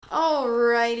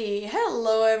Alrighty.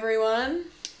 Hello, everyone.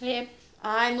 Hey,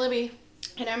 I'm Libby.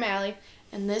 and I'm Allie.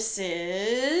 And this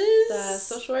is... The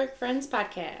Social Work Friends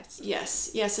Podcast.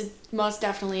 Yes, it most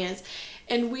definitely is.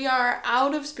 And we are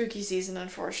out of spooky season,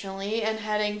 unfortunately, and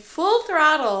heading full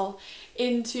throttle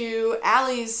into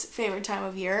Allie's favorite time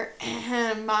of year.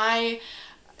 I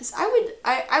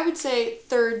would say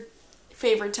third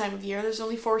favorite time of year. There's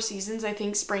only 4 seasons. I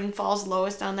think spring falls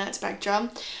lowest on that spectrum.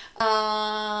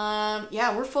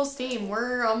 We're full steam.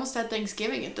 We're almost at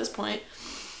Thanksgiving at this point.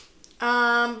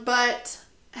 But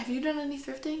have you done any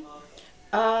thrifting?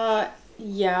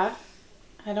 Yeah.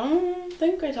 I don't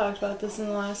think I talked about this in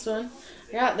the last one.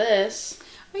 I got this.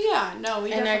 Oh yeah, no,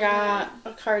 we And I definitely got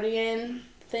a cardigan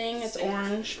thing. It's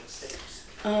orange.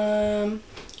 What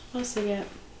else did I get?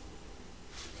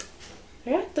 I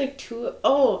got like 2...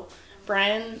 Oh,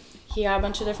 Brian, he got a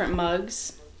bunch of different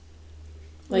mugs.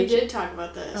 we did talk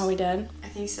about this. Oh, we did? I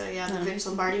think so, yeah, the No. Vince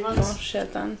Lombardi ones. Oh,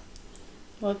 shit then.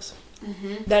 Whoops.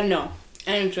 Mm-hmm. Then no.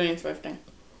 I didn't do any thrifting.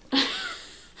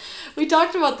 We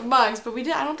talked about the mugs, but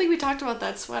I don't think we talked about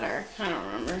that sweater. I don't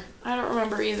remember. I don't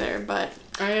remember either, but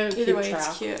either way,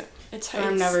 it's cute.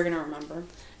 I'm never going to remember.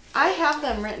 I have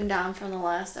them written down from the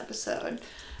last episode.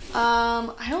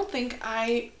 I don't think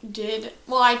I did.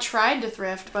 Well, I tried to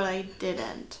thrift, but I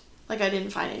didn't. I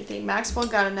didn't find anything. Maxwell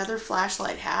got another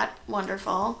flashlight hat.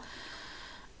 Wonderful.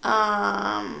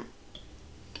 I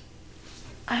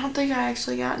don't think I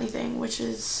actually got anything, which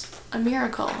is a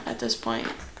miracle at this point.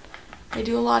 I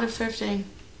do a lot of thrifting,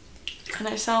 and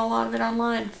I sell a lot of it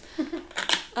online.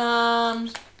 I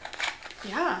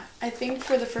think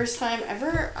for the first time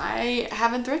ever, I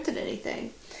haven't thrifted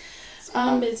anything.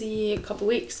 I'm busy a couple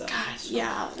weeks, so. Gosh,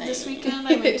 yeah. This weekend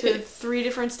I went to 3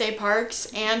 different state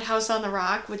parks and House on the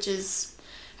Rock, which is...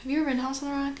 Have you ever been to House on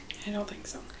the Rock? I don't think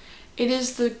so. It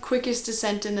is the quickest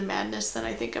descent into madness that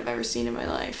I think I've ever seen in my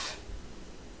life.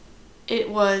 It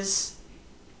was...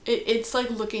 It's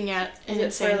like looking at an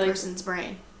insane person's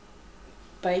brain.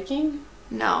 Biking?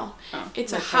 No. Oh,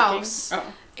 it's a like house. hiking?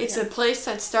 Oh. It's a place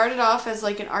that started off as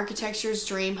an architecture's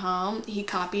dream home. He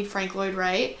copied Frank Lloyd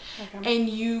Wright. Okay. And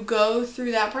you go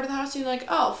through that part of the house and you're like,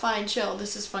 oh, fine, chill.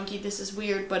 This is funky. This is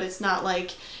weird, but it's not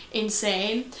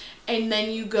insane. And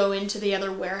then you go into the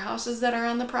other warehouses that are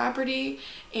on the property,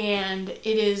 and it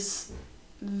is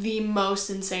the most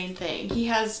insane thing. He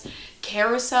has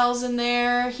carousels in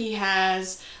there. He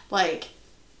has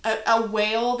a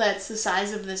whale that's the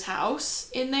size of this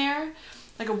house in there.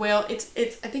 Like a whale. I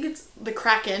think it's the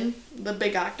Kraken, the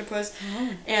big octopus.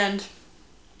 Oh. And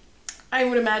I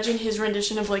would imagine his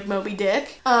rendition of Moby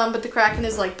Dick. But the Kraken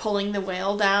is pulling the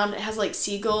whale down. It has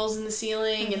seagulls in the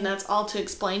ceiling, and that's all to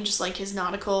explain just his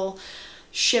nautical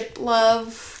ship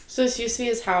love. So this used to be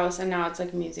his house, and now it's a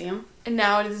museum? And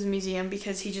now it is a museum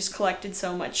because he just collected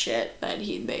so much shit that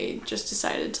they just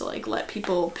decided to let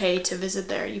people pay to visit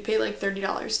there. You pay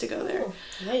 $30 to go there. Oh,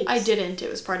 nice. I didn't. It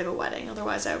was part of a wedding.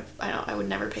 Otherwise, I would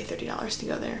never pay $30 to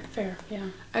go there. Fair, yeah.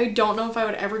 I don't know if I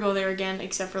would ever go there again,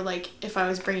 except for if I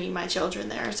was bringing my children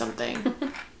there or something.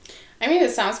 I mean,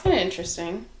 it sounds kind of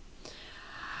interesting.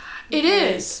 It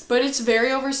is, but it's very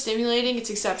overstimulating.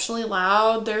 It's exceptionally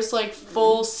loud. There's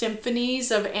full symphonies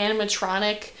of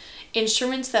animatronic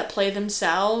instruments that play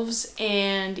themselves,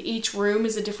 and each room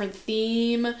is a different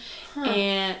theme.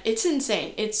 And it's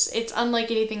insane. It's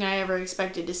unlike anything I ever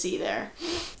expected to see there.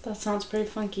 That sounds pretty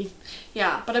funky.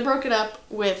 Yeah, but I broke it up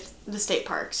with the state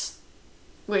parks,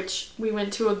 which we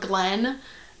went to a Glen.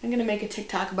 I'm gonna make a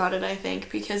TikTok about it, I think,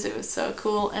 because it was so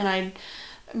cool. And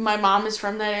my mom is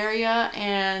from that area,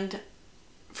 and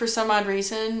for some odd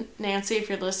reason, Nancy, if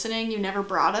you're listening, you never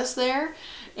brought us there.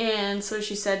 And so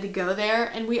she said to go there,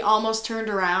 and we almost turned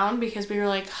around because we were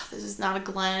like, oh, this is not a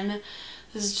Glen.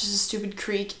 This is just a stupid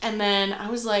creek. And then I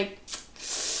was like,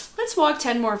 let's walk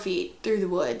 10 more feet through the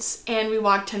woods. And we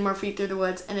walked 10 more feet through the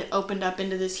woods, and it opened up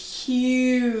into this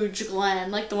huge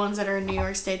Glen, like the ones that are in New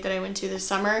York State that I went to this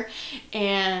summer.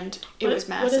 And it was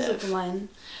massive. What is a Glen?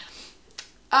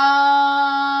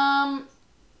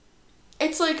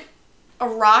 It's a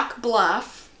rock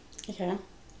bluff. Okay.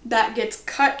 That gets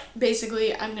cut,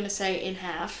 basically, I'm going to say, in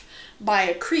half by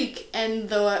a creek. And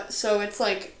so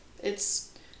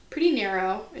it's pretty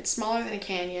narrow. It's smaller than a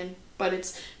canyon, but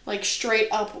it's straight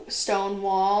up stone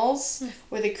walls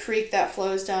with a creek that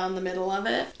flows down the middle of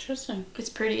it. Interesting. It's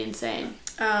pretty insane.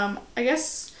 I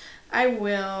guess I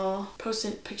will post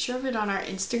a picture of it on our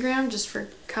Instagram just for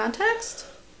context.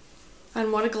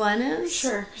 On what a glen is?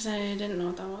 Sure, because I didn't know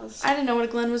what that was. I didn't know what a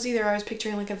glen was either. I was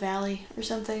picturing a valley or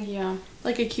something. Yeah.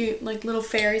 A cute, little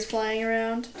fairies flying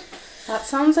around. That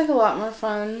sounds like a lot more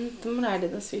fun than what I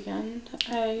did this weekend.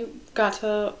 I got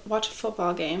to watch a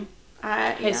football game.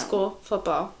 High school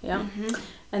football, yeah. Mm-hmm.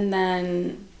 And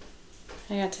then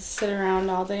I got to sit around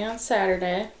all day on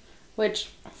Saturday, which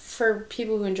for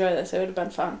people who enjoy this, it would have been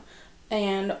fun.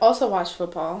 And also watch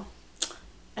football.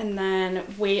 And then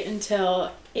wait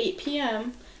until 8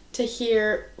 p.m. to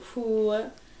hear who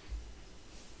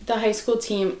the high school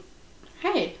team...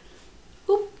 Hey.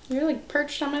 Oop, you're like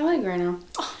perched on my leg right now.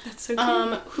 Oh, that's so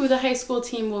cute. Who the high school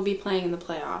team will be playing in the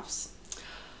playoffs.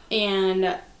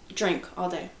 And drink all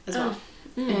day as well.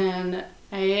 And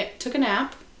I took a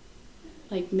nap,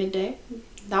 like midday.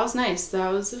 That was nice.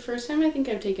 That was the first time I think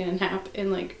I've taken a nap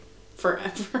in like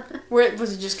forever.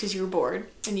 Was it just because you were bored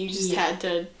and you just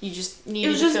you just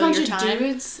needed to fill your time? It was just a bunch of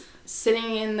dudes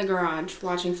sitting in the garage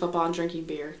watching football and drinking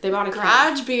beer. They bought a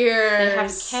garage beer. They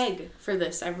have a keg for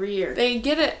this every year. They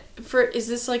get it for, is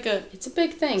this like a... It's a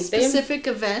big thing. Specific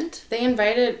event? They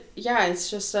invited, yeah, it's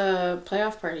just a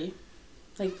playoff party.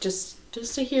 Like just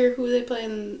to hear who they play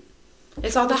in.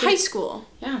 It's all the high school.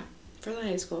 Yeah, for the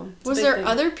high school. Was there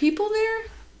other people there?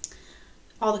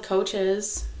 All the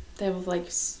coaches. They have like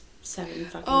 7 fucking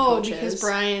coaches. Oh, because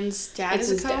Brian's dad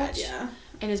is a coach? Dad, yeah.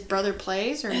 And his brother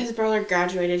plays? Or his brother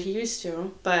graduated. He used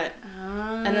to, but...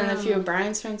 And then a few of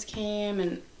Brian's friends came,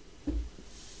 and...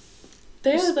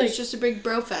 It's just a big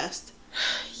bro fest.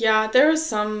 Yeah, there was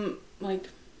some, like,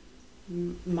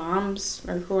 moms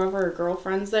or whoever, or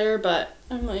girlfriends there, but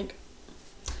I'm like...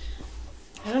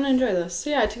 I don't enjoy this. So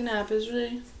yeah, I took a nap. It was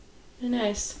really, really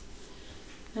nice.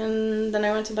 And then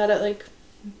I went to bed at like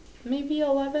maybe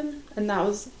 11, and that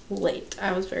was late.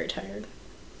 I was very tired.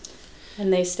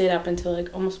 And they stayed up until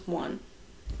like almost 1.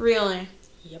 Really?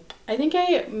 Yep. I think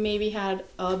I maybe had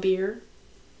a beer.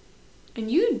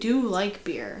 And you do like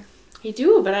beer. I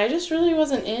do, but I just really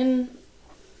wasn't in...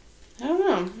 I don't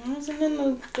know. I wasn't in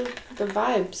the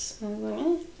vibes. I was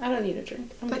like, I don't need a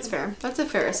drink. That's fair. That's a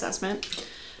fair assessment.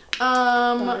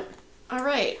 All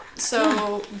right.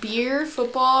 So, beer,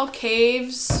 football,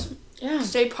 caves,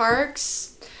 state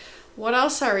parks. What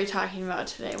else are we talking about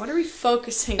today? What are we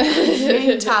focusing on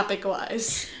main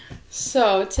topic-wise?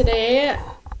 So, today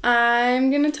I'm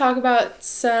going to talk about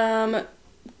some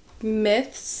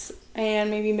myths and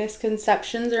maybe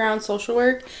misconceptions around social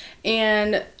work.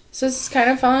 And so this is kind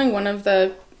of following one of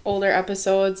the older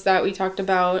episodes that we talked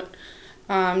about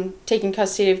taking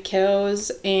custody of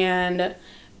kiddos, and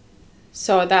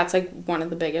so that's like one of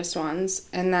the biggest ones.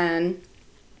 And then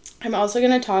I'm also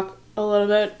going to talk a little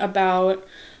bit about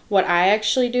what I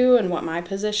actually do and what my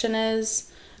position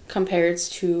is compared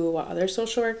to what other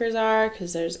social workers are,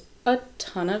 because there's a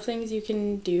ton of things you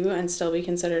can do and still be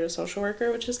considered a social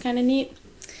worker, which is kind of neat.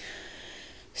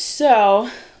 So,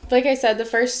 like I said, the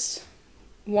first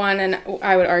one, and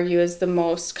I would argue is the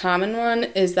most common one,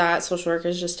 is that social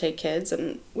workers just take kids,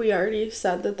 and we already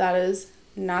said that that is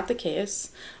not the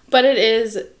case. But it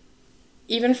is,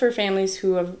 even for families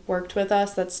who have worked with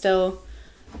us, that's still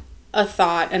a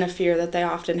thought and a fear that they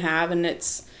often have, and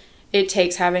it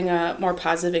takes having a more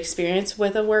positive experience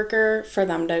with a worker for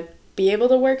them to be able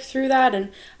to work through that.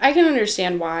 And I can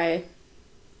understand why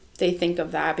they think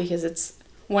of that, because it's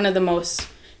one of the most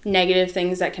negative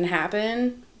things that can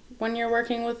happen when you're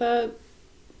working with a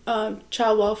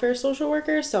child welfare social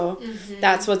worker. So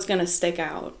that's what's going to stick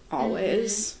out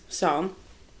always. So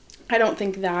I don't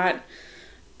think that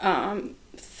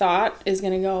thought is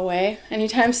going to go away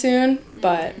anytime soon,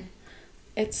 but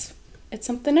it's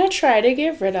something I try to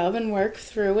get rid of and work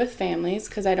through with families,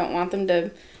 because I don't want them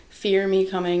to fear me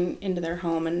coming into their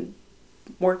home and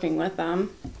working with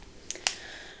them.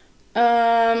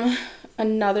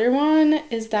 Another one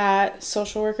is that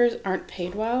social workers aren't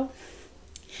paid well,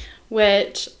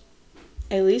 which,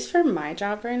 at least for my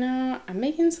job right now, I'm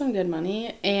making some good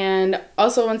money. And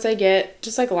also once I get,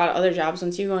 just like a lot of other jobs,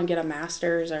 once you go and get a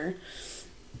master's or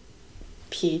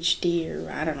PhD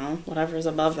or I don't know, whatever's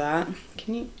above that.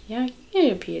 Can you get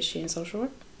a PhD in social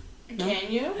work? No?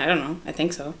 Can you? I don't know. I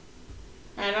think so.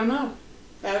 I don't know.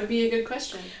 That would be a good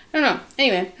question. I don't know.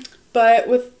 Anyway, but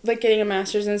with like getting a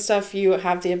master's and stuff, you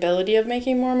have the ability of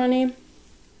making more money.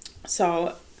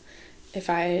 So if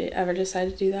I ever decide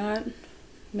to do that,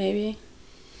 maybe.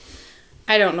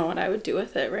 I don't know what I would do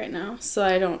with it right now, so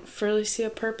I don't really see a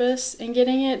purpose in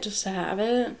getting it just to have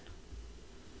it.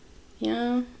 You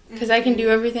know? Because I can do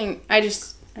everything. I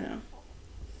don't know.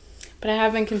 But I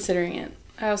have been considering it.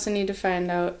 I also need to find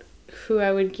out who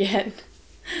I would get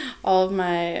all of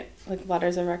my like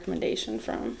letters of recommendation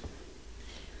from.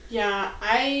 Yeah,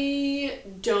 I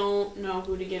don't know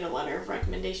who to get a letter of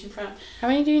recommendation from. How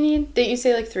many do you need? Didn't you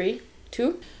say like 3?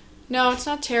 2? No, it's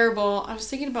not terrible. I was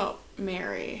thinking about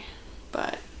Mary,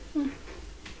 but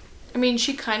I mean,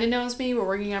 she kind of knows me. We're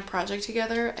working on a project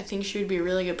together. I think she would be a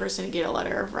really good person to get a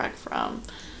letter of rec from.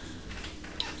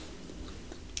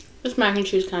 This mac and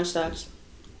cheese kind of sucks.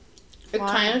 It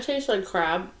kind of tastes like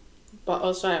crab, but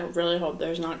also I really hope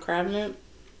there's not crab in it,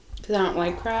 because I don't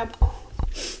like crab.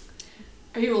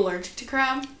 Are you allergic to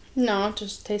crab? No, it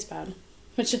just tastes bad,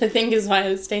 which I think is why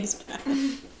it tastes bad.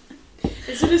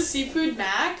 Is it a seafood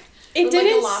mac? It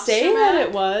didn't like say that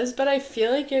it was, but I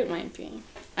feel like it might be.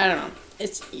 I don't know.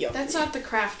 It's yolky. That's not the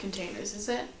Kraft containers, is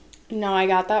it? No, I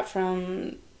got that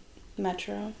from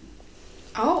Metro.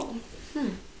 Oh.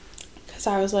 Because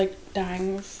I was like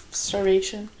dying of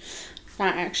starvation.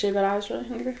 Not actually, but I was really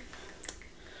hungry.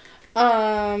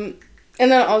 And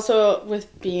then also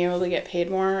with being able to get paid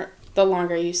more, the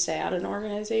longer you stay at an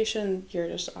organization, you're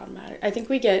just automatic. I think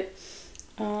we get,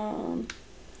 what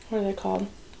are they called?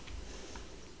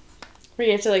 Where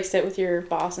you have to like sit with your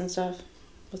boss and stuff.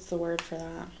 What's the word for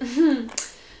that?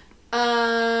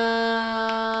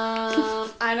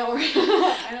 I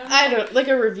don't like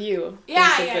a review.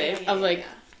 Basically, of like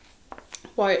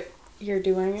what you're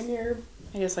doing and your,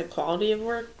 I guess, like quality of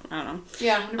work. I don't know.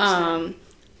 Yeah. 100%.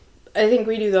 I think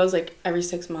we do those like every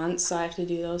 6 months, so I have to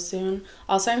do those soon.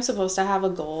 Also, I'm supposed to have a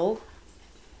goal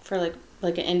for like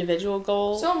an individual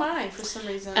goal. So am I, for some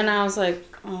reason. And I was like,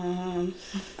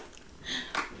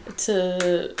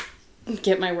 to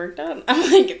get my work done.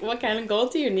 I'm like, what kind of goal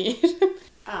do you need?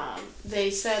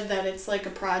 They said that it's like a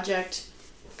project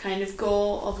kind of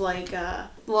goal of like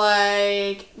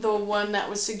the one that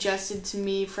was suggested to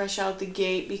me fresh out the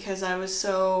gate because I was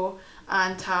so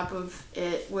on top of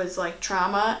it was like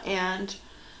trauma and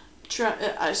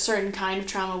a certain kind of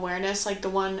trauma awareness. Like the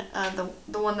one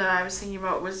that I was thinking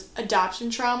about was adoption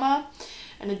trauma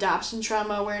and adoption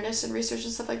trauma awareness and research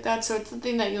and stuff like that. So it's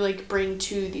something that you like bring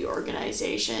to the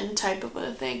organization type of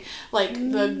a thing. Like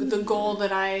the goal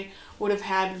that I would have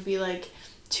had would be like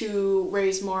to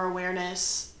raise more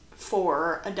awareness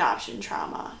for adoption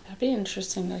trauma. That'd be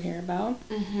interesting to hear about.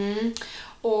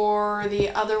 Or the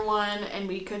other one, and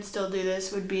we could still do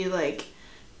this, would be like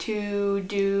to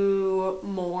do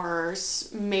more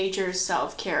major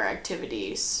self-care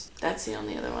activities. That's the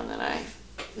only other one that I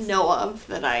know of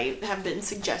that I have been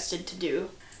suggested to do.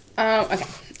 Okay.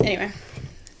 Anyway.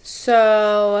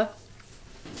 So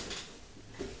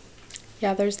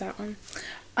yeah, there's that one.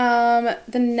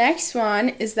 The next one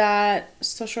is that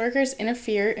social workers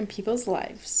interfere in people's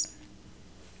lives.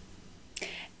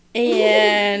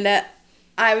 And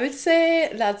I would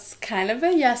say that's kind of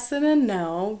a yes and a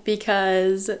no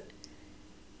because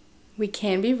we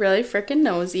can be really freaking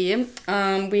nosy.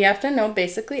 We have to know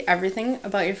basically everything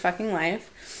about your fucking life.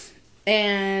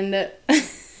 And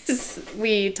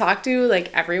we talk to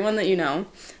like everyone that you know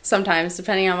sometimes,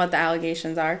 depending on what the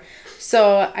allegations are.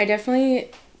 So I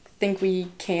definitely think we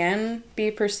can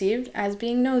be perceived as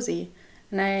being nosy.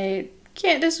 And I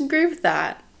can't disagree with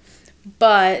that.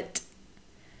 But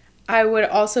I would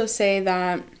also say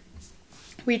that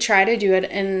we try to do it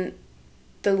in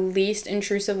the least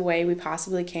intrusive way we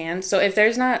possibly can. So if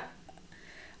there's not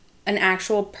an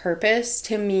actual purpose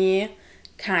to me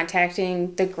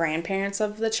contacting the grandparents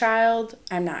of the child,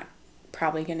 I'm not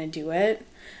probably going to do it.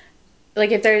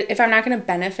 Like if I'm not going to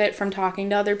benefit from talking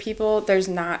to other people, there's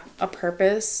not a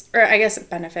purpose, or I guess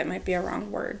benefit might be a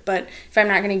wrong word, but if I'm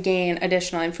not going to gain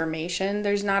additional information,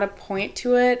 there's not a point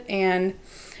to it. And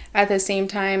at the same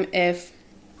time, if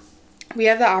we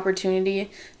have the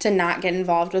opportunity to not get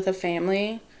involved with a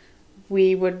family,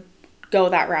 we would go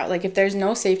that route. Like if there's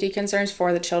no safety concerns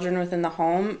for the children within the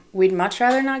home, we'd much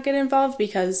rather not get involved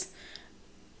because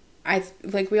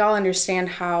we all understand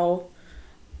how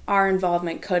our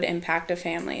involvement could impact a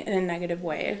family in a negative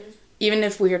way, even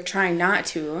if we are trying not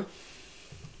to.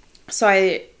 So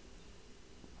I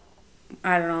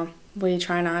don't know, we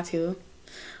try not to,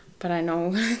 but I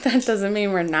know that doesn't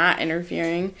mean we're not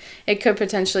interfering. It could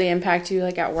potentially impact you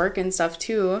like at work and stuff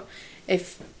too,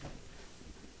 if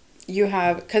you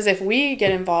have, because if we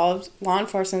get involved, law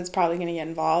enforcement's probably going to get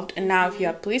involved, and now if you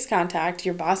have police contact,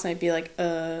 your boss might be like,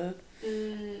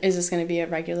 is this going to be a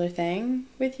regular thing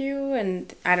with you?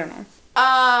 And I don't know.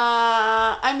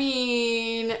 I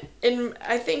mean,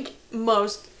 I think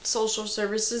most social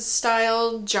services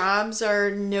style jobs are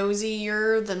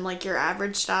nosier than like your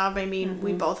average job. I mean,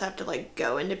 we both have to like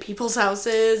go into people's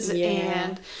houses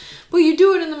but you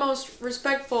do it in the most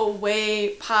respectful way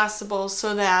possible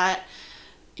so that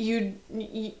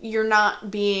you're not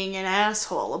being an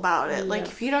asshole about it. Like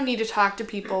if you don't need to talk to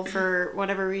people for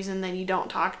whatever reason, then you don't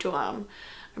talk to them.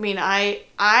 I mean,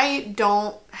 I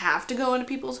don't have to go into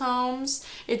people's homes.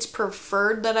 It's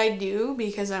preferred that I do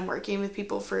because I'm working with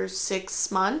people for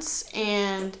 6 months,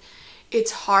 and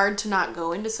it's hard to not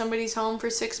go into somebody's home for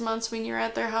 6 months when you're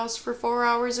at their house for 4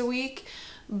 hours a week.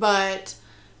 But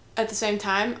at the same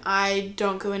time, I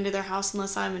don't go into their house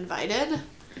unless I'm invited.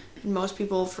 Most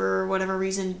people, for whatever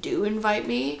reason, do invite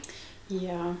me.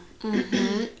 Yeah.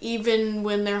 Even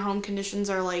when their home conditions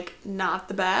are, like, not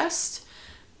the best.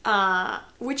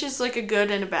 Which is, like, a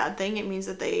good and a bad thing. It means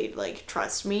that they, like,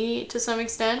 trust me to some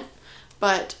extent.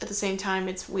 But at the same time,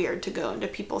 it's weird to go into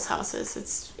people's houses.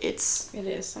 It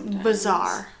is sometimes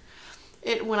bizarre.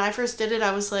 When I first did it,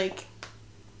 I was like,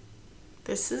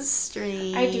 this is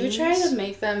strange. I do try to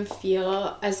make them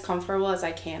feel as comfortable as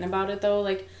I can about it, though.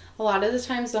 Like, a lot of the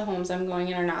times the homes I'm going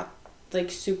in are not,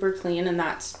 like, super clean, and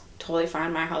that's totally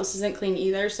fine. My house isn't clean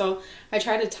either, so I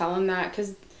try to tell them that,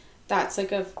 because that's,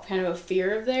 like, a kind of a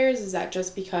fear of theirs, is that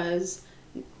just because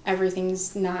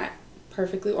everything's not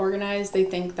perfectly organized, they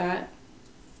think that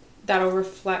that'll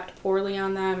reflect poorly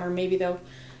on them, or maybe they'll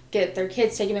get their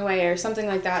kids taken away or something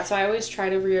like that. So I always try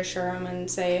to reassure them and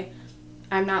say,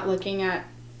 I'm not looking at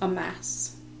a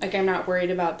mess. Like, I'm not worried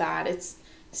about that. It's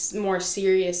more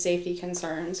serious safety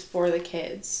concerns for the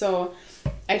kids. So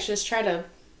I just try to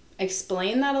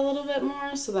explain that a little bit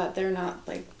more so that they're not,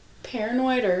 like,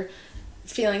 paranoid or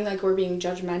feeling like we're being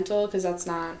judgmental, because that's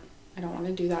not, I don't want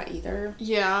to do that either.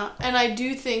 Yeah, and I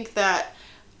do think that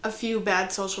a few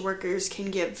bad social workers can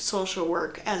give social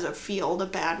work as a field a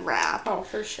bad rap. Oh,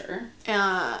 for sure.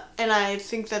 And I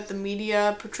think that the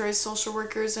media portrays social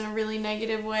workers in a really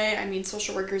negative way. I mean,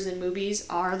 social workers in movies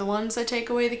are the ones that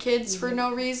take away the kids for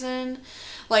no reason.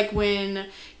 Like, when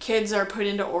kids are put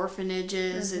into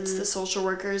orphanages, it's the social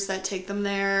workers that take them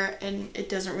there, and it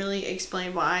doesn't really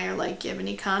explain why or, like, give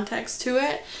any context to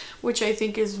it, which I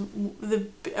think is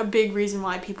a big reason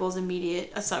why people's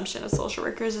immediate assumption of social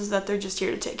workers is that they're just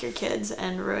here to take your kids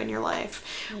and ruin your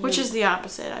life, which is the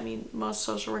opposite. I mean, most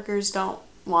social workers don't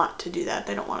want to do that.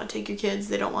 They don't want to take your kids.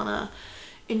 They don't want to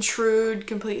intrude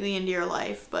completely into your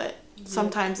life, but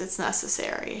sometimes it's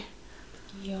necessary.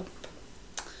 Yep.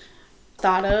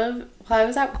 Thought of while I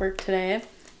was at work today,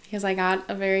 because I got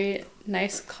a very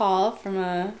nice call from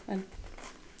a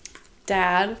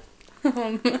dad.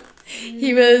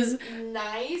 He was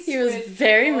nice. He was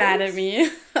very mad at me.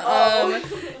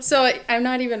 So I'm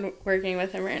not even working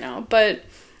with him right now. But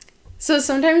so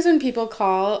sometimes when people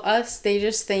call us, they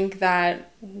just think that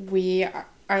we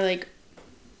are like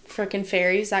freaking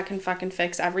fairies that can fucking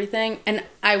fix everything. And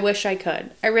I wish I could.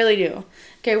 I really do.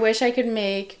 Okay, I wish I could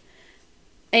make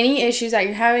any issues that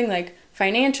you're having, like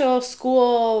financial,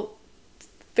 school,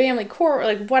 family, court,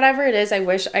 like whatever it is, I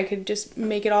wish I could just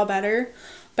make it all better.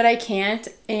 But I can't,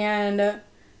 and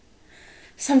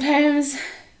sometimes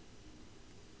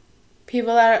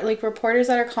people that are, like, reporters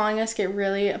that are calling us get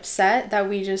really upset that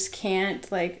we just can't,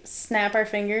 like, snap our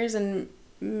fingers and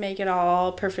make it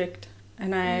all perfect.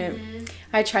 And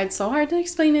I tried so hard to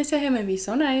explain it to him and be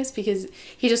so nice, because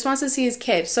he just wants to see his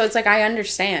kid. So it's like, I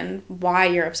understand why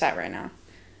you're upset right now.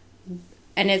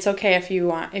 And it's okay if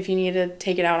you need to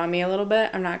take it out on me a little bit.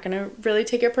 I'm not going to really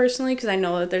take it personally, because I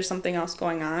know that there's something else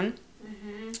going on.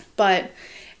 But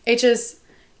it just,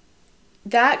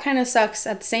 that kind of sucks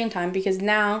at the same time, because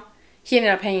now he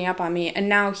ended up hanging up on me, and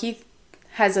now he's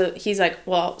like,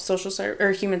 well,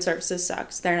 human services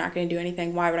sucks. They're not going to do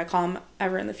anything. Why would I call him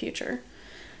ever in the future?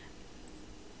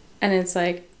 And it's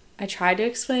like, I tried to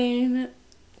explain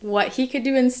what he could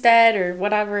do instead or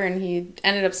whatever, and he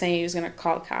ended up saying he was going to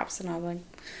call the cops. And I was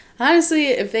like, honestly,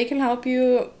 if they can help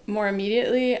you more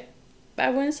immediately, I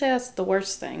wouldn't say that's the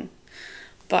worst thing.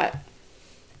 But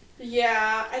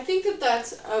yeah, I think that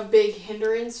that's a big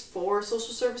hindrance for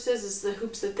social services, is the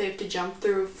hoops that they have to jump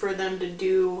through for them to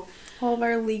do all of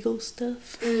our legal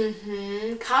stuff.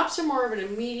 Cops are more of an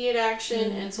immediate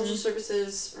action, and social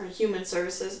services, or human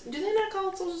services, do they not call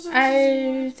it social services?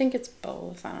 I think it's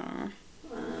both. I don't know.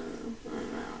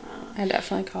 I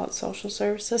definitely call it social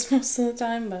services most of the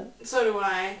time, but so do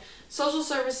I. Social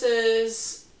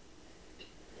services,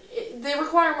 they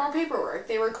require more paperwork.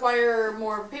 They require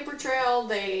more of a paper trail.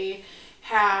 They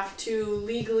have to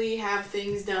legally have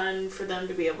things done for them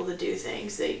to be able to do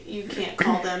things. You can't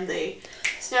call them. They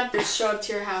just show up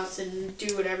to your house and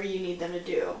do whatever you need them to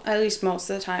do. At least most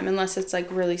of the time, unless it's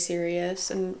like really serious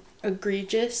and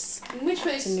egregious. In which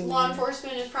case, law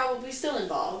enforcement is probably still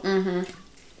involved.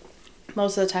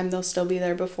 Most of the time, they'll still be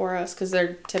there before us, because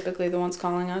they're typically the ones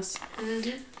calling us.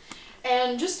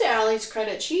 And just to Allie's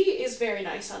credit, she is very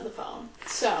nice on the phone.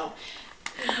 So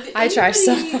I try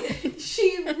so.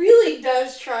 She really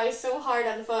does try so hard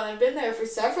on the phone. I've been there for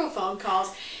several phone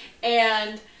calls,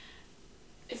 and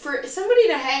for somebody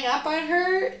to hang up on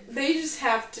her, they just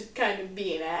have to kind of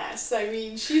be an ass. I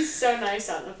mean, she's so nice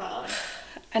on the phone.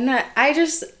 And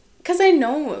because because I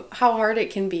know how hard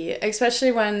it can be,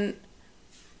 especially when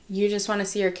you just want to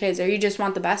see your kids or you just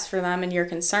want the best for them and you're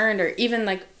concerned, or even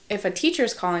like if a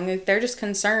teacher's calling, like they're just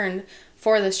concerned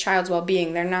for this child's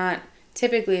well-being. They're not,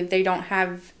 typically they don't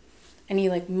have any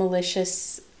like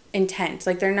malicious intent.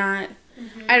 Like they're not,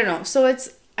 I don't know. So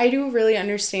I do really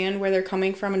understand where they're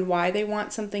coming from and why they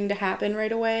want something to happen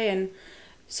right away. And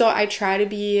so I try to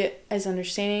be as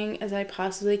understanding as I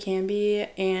possibly can be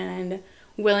and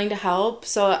willing to help.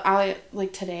 So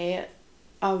like today,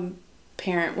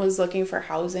 parent was looking for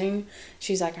housing.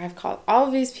 She's like, I've called all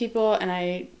of these people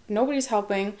and nobody's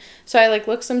helping. So I like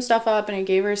looked some stuff up and I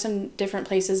gave her some different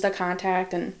places to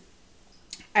contact, and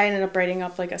I ended up writing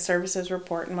up like a services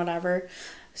report and whatever.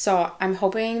 So I'm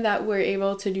hoping that we're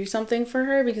able to do something for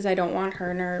her, because I don't want her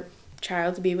and her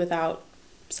child to be without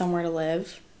somewhere to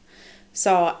live.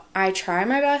 So I try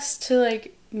my best to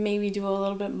like maybe do a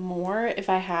little bit more if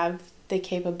I have the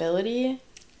capability.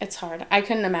 It's hard. I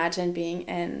couldn't imagine being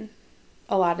in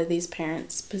a lot of these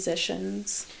parents'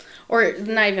 positions, or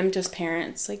not even just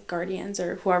parents, like guardians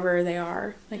or whoever they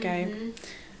are. Like I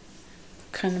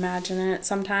couldn't imagine it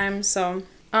sometimes. So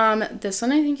this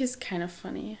one I think is kind of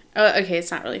funny. Okay,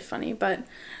 it's not really funny, but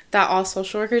that all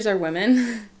social workers are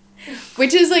women,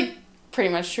 which is like pretty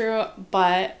much true.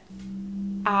 But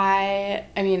I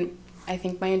mean, I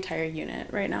think my entire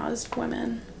unit right now is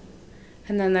women.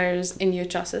 And then there's, in youth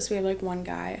justice, we have like one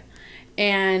guy.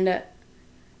 And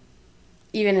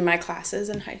even in my classes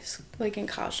in high school, like in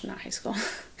college, not high school,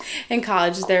 in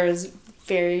college, there was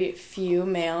very few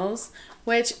males,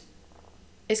 which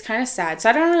is kind of sad. So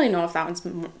I don't really know if that one's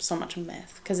so much a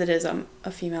myth, because it is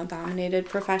a female-dominated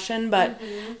profession. But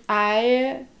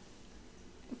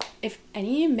if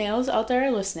any males out there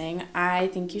are listening, I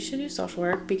think you should do social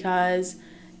work, because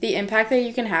the impact that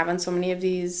you can have on so many of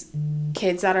these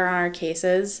kids that are on our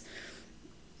cases,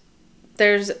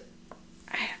 there's,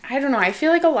 I don't know, I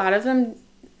feel like a lot of them,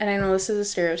 and I know this is a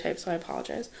stereotype, so I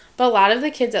apologize, but a lot of the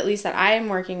kids, at least that I am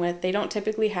working with, they don't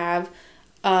typically have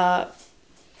a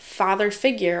father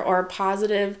figure or a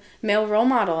positive male role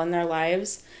model in their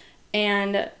lives.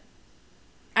 And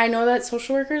I know that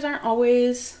social workers aren't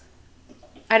always,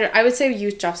 I would say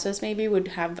youth justice maybe would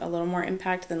have a little more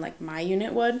impact than like my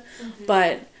unit would,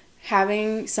 but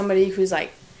having somebody who's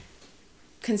like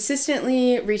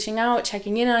consistently reaching out,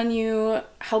 checking in on you,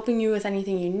 helping you with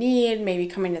anything you need, maybe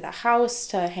coming to the house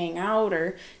to hang out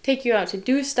or take you out to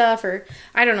do stuff, or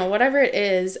I don't know, whatever it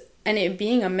is, and it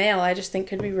being a male, I just think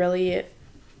could be really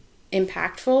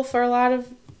impactful for a lot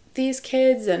of these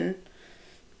kids. And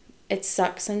it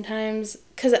sucks sometimes,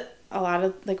 because a lot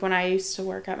of, like when I used to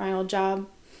work at my old job,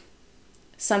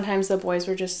 sometimes the boys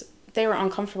were they were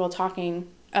uncomfortable talking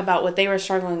about what they were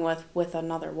struggling with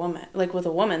another woman, like with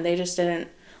a woman. They just didn't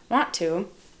want to.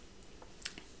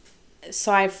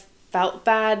 So I felt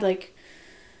bad, like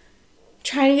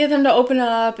trying to get them to open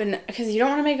up, and because you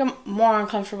don't want to make them more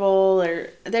uncomfortable,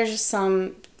 or there's just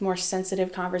some more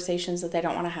sensitive conversations that they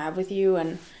don't want to have with you,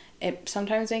 and it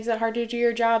sometimes makes it hard to do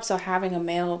your job. So having a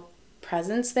male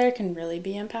presence there can really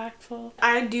be impactful.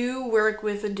 I do work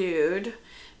with a dude,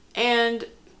 and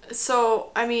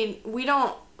so I mean, we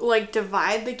don't like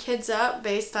divide the kids up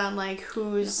based on like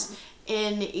who's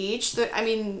in each. I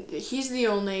mean, he's the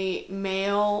only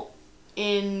male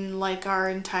in like our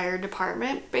entire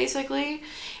department basically,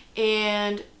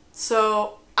 and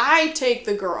so I take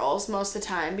the girls most of the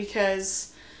time,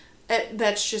 because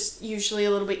that's just usually a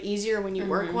little bit easier when you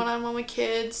work one-on-one with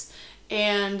kids,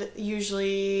 and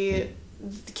usually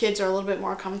the kids are a little bit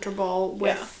more comfortable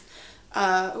with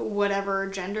whatever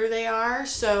gender they are.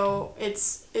 So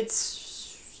that's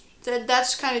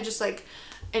kind of just like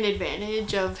an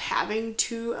advantage of having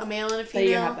a male and a female. That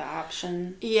you have the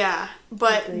option. Yeah,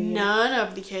 but Agreed. None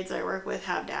of the kids I work with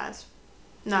have dads.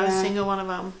 Not a single one of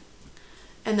them.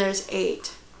 And there's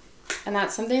 8. And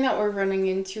that's something that we're running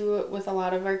into with a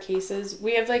lot of our cases.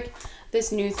 We have like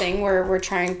this new thing where we're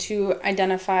trying to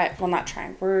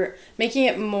we're making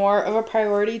it more of a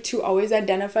priority to always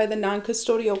identify the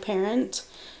non-custodial parent,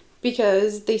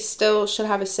 because they still should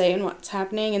have a say in what's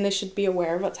happening, and they should be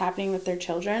aware of what's happening with their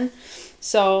children.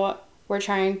 So we're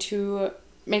trying to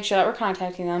make sure that we're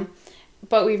contacting them.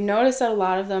 But we've noticed that a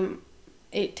lot of them,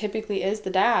 it typically is the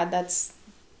dad that's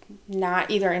not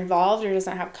either involved or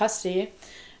doesn't have custody.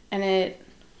 And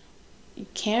you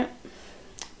can't,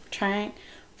 try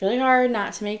really hard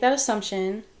not to make that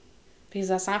assumption, because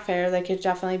that's not fair. There could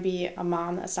definitely be a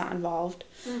mom that's not involved.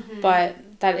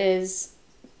 But that is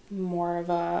more of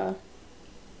a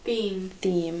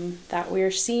theme that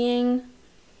we're seeing,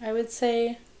 I would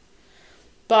say.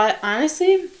 But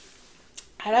honestly,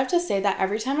 I'd have to say that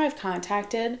every time I've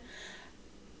contacted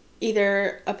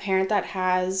either a parent that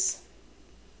has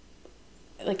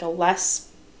like a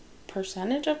less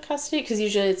percentage of custody, because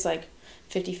usually it's like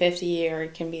 50-50, or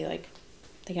it can be like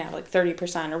they can have like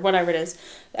 30% or whatever it is.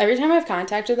 Every time I've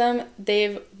contacted them,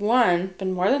 they've, one,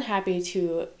 been more than happy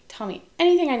to tell me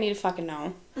anything I need to fucking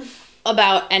know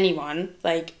about anyone.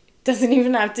 Like, doesn't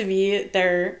even have to be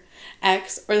their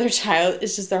ex or their child.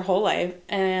 It's just their whole life.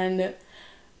 And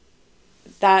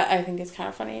that I think is kind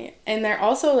of funny. And they're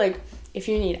also like, if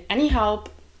you need any help,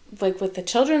 like with the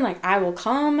children, like I will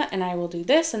come and I will do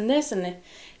this and this. And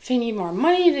if you need more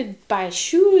money to buy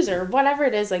shoes or whatever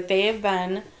it is, like they have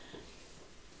been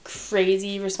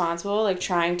crazy responsible, like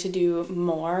trying to do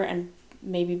more and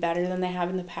maybe better than they have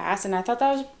in the past. And I thought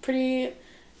that was pretty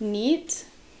neat,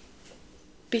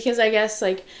 because I guess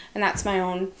like, and that's my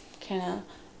own kind of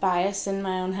bias in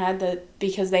my own head, that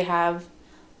because they have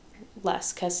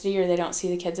less custody or they don't see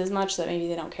the kids as much, that maybe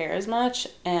they don't care as much.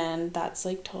 And that's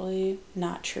like totally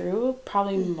not true,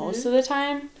 probably most of the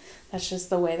time. That's just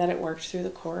the way that it works through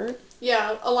the court.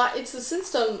 Yeah, a lot. It's the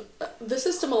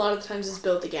system a lot of times is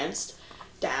built against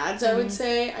dads, I would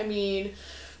say. I mean,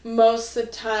 most of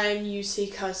the time you see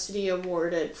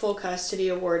full custody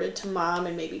awarded to mom,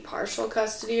 and maybe partial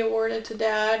custody awarded to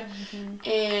dad.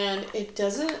 And it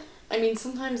doesn't, I mean,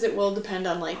 sometimes it will depend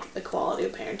on like the quality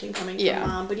of parenting coming from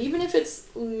mom, but even if it's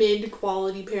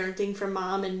mid-quality parenting from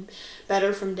mom and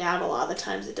better from dad, a lot of the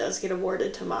times it does get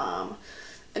awarded to mom.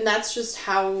 And that's just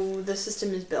how the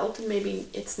system is built, and maybe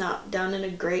it's not done in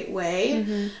a great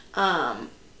way.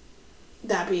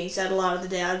 That being said, a lot of the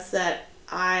dads that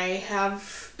I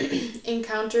have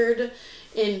encountered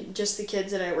in just the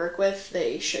kids that I work with,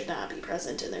 they should not be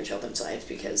present in their children's lives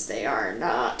because they are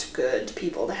not good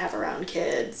people to have around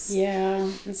kids.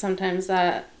 Yeah, and sometimes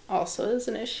that also is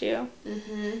an issue.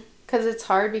 Because it's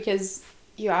hard, because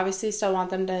you obviously still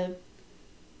want them to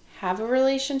have a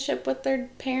relationship with their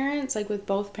parents, like with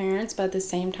both parents, but at the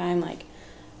same time,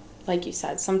 like you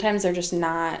said, sometimes they're just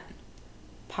not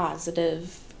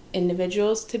positive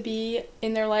individuals to be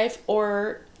in their life,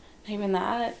 or not even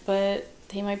that, but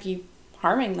they might be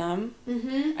harming them.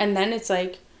 And then it's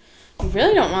like, you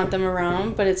really don't want them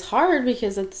around, but it's hard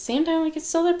because at the same time, like, it's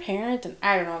still their parent, and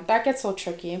I don't know, that gets so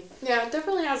tricky. Yeah, it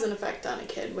definitely has an effect on a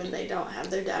kid when they don't have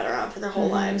their dad around for their whole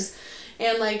lives.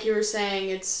 And like you were saying,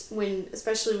 it's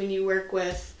especially when you work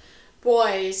with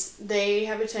boys, they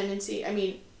have a tendency, I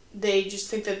mean, they just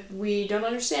think that we don't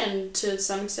understand. To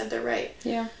some extent, they're right.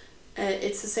 Yeah.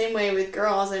 It's the same way with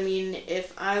girls. I mean,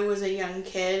 if I was a young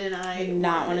kid and I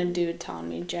not want a dude telling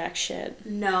me jack shit.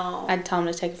 No. I'd tell him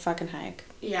to take a fucking hike.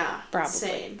 Yeah. Probably.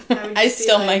 Same. I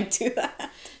still might do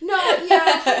that. No,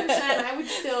 yeah, 100%. I would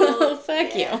still...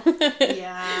 Fuck you.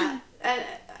 Yeah. And,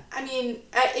 I mean,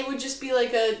 it would just be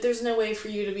like there's no way for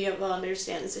you to be able to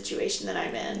understand the situation that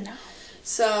I'm in. No.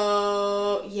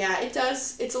 So, yeah, it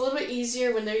does. It's a little bit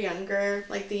easier when they're younger.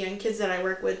 Like, the young kids that I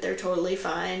work with, they're totally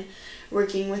fine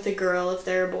working with a girl if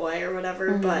they're a boy or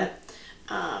whatever. But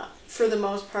for the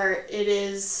most part, it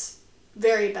is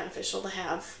very beneficial to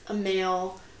have a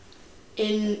male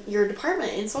in your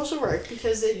department in social work,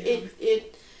 because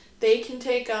they can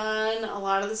take on a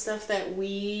lot of the stuff that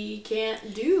we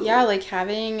can't do. Yeah, like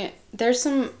there's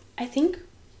some, I think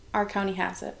our county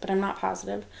has it, but I'm not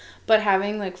positive, but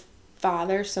having like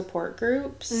father support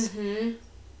groups,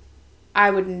 I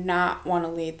would not want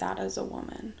to lead that as a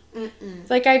woman.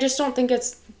 Like, I just don't think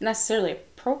it's necessarily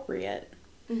appropriate.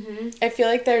 I feel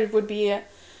like there would be,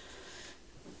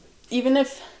 even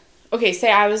if, okay, say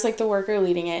I was like the worker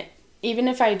leading it, even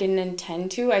if I didn't intend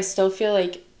to, I still feel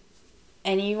like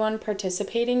anyone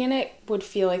participating in it would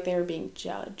feel like they were being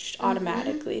judged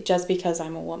automatically just because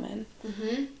I'm a woman.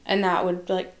 And that would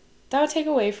take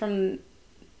away from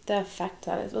the effect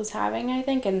that it was having, I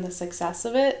think, and the success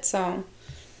of it. So,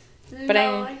 but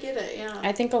I get it, yeah.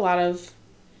 I think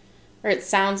it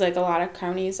sounds like a lot of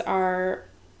counties are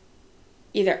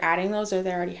either adding those or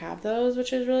they already have those,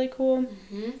 which is really cool.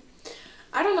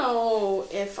 I don't know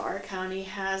if our county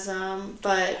has them,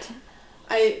 but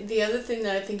the other thing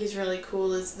that I think is really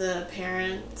cool is the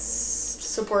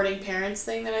supporting parents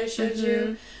thing that I showed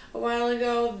you a while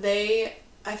ago.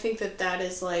 I think that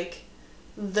is like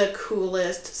the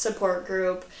coolest support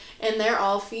group, and they're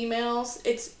all females.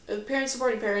 It's Parents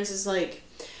Supporting Parents is like,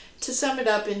 to sum it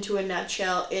up into a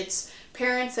nutshell, it's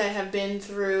parents that have been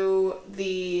through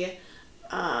the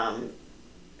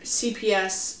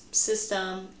CPS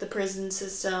system, the prison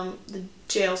system, the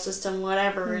jail system,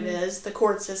 whatever it is, the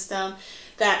court system,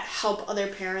 that help other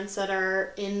parents that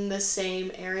are in the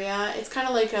same area. It's kind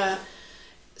of like a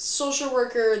social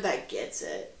worker that gets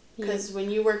it. Because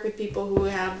when you work with people who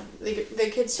have their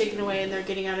kids taken away and they're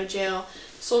getting out of jail,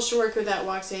 social worker that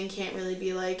walks in can't really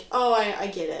be like, oh, I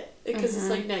get it. Because it's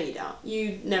like, no, you don't.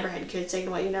 You never had kids taken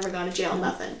away. You never gone to jail,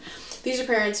 nothing. These are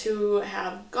parents who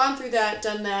have gone through that,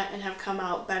 done that, and have come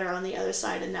out better on the other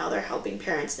side, and now they're helping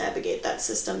parents navigate that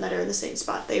system that are in the same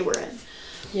spot they were in.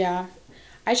 Yeah.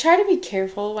 I try to be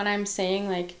careful when I'm saying,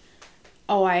 like,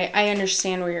 oh, I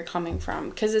understand where you're coming from.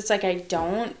 Because it's like I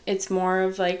don't. It's more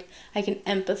of, like, I can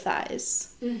empathize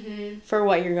for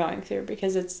what you're going through.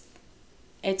 Because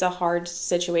it's a hard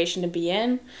situation to be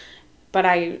in. But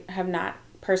I have not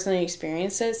personally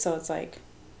experienced it. So it's like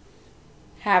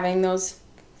having those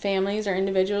families or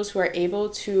individuals who are able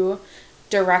to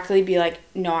directly be like,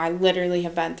 no, I literally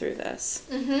have been through this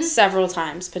several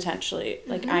times, potentially.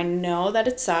 Like, I know that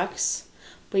it sucks,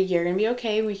 but you're going to be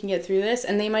okay. We can get through this.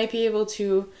 And they might be able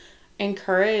to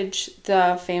encourage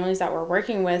the families that we're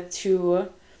working with to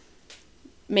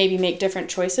maybe make different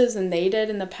choices than they did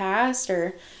in the past,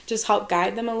 or just help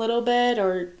guide them a little bit,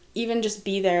 or even just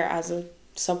be there as a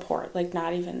support. Like,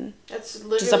 not even that's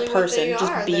literally just a person, what they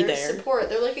just are. be They're there. Support.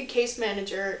 They're like a case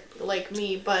manager like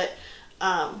me, but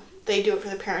they do it for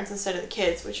the parents instead of the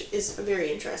kids, which is a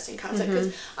very interesting concept.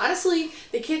 Because honestly,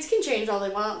 the kids can change all they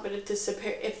want, but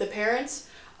if the parents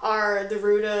are the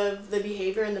root of the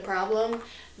behavior and the problem,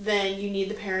 then you need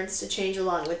the parents to change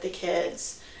along with the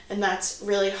kids. And that's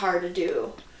really hard to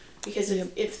do. Because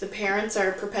if the parents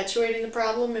are perpetuating the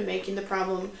problem and making the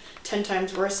problem 10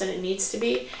 times worse than it needs to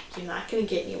be, you're not going to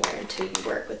get anywhere until you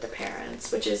work with the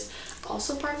parents, which is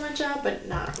also part of my job, but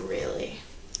not really.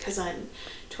 Because I'm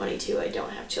 22, I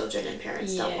don't have children, and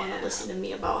parents don't want to listen to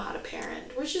me about how to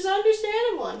parent, which is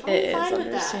understandable. I'm totally fine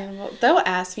with that. They'll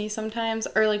ask me sometimes,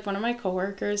 or like one of my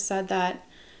coworkers said that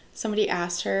somebody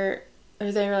asked her,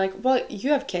 or they were like, well,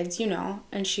 you have kids, you know,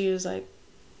 and she was like,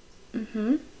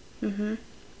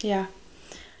 yeah.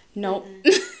 Nope.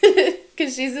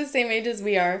 Because she's the same age as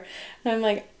we are. And I'm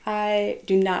like, I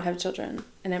do not have children.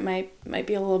 And it might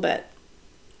be a little bit.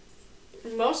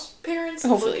 Most parents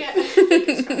Hopefully. look at me.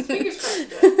 Fingers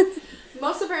crossed.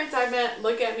 Most of the parents I've met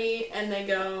look at me and they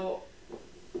go,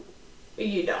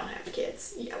 you don't have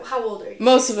kids. How old are you?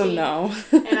 Most 16? of them know.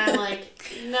 And I'm like,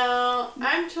 no,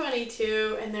 I'm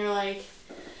 22. And they're like,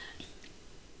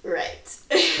 right.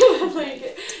 I'm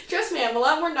like, trust me, I'm a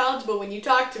lot more knowledgeable when you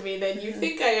talk to me than you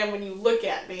think I am when you look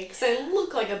at me, because I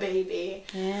look like a baby.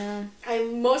 Yeah.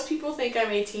 Most people think I'm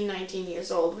 18, 19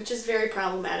 years old, which is very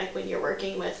problematic when you're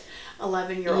working with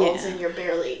 11-year-olds and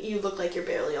you look like you're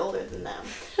barely older than them.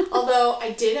 Although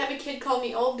I did have a kid call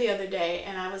me old the other day,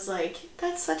 and I was like,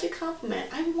 that's such a compliment.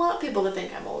 I want people to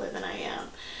think I'm older than I am.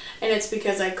 And it's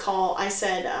because I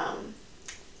said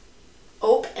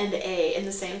ope and a in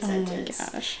the same sentence. Oh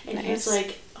my gosh. And he was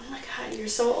like, oh my god, you're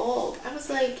so old. I was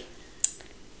like,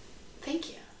 thank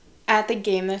you. At the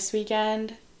game this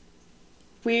weekend,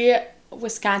 we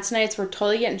Wisconsinites were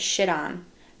totally getting shit on.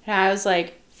 And I was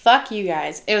like, fuck you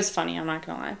guys. It was funny, I'm not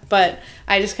gonna lie. But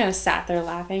I just kind of sat there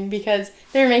laughing because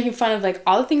they were making fun of, like,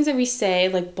 all the things that we say,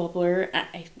 like bubbler.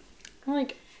 I'm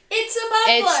like, it's a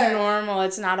bubbler. It's normal.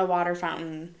 It's not a water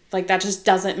fountain. Like, that just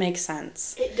doesn't make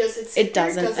sense. It doesn't. It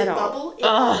doesn't at all. Bubble? It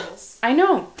bubbles. I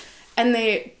know. And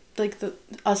they, like,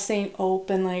 us saying ope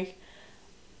and, like,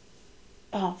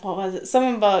 oh, what was it?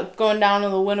 Something about going down to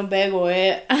the Winnebago.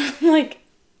 I'm like,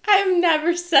 I've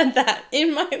never said that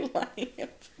in my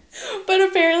life. But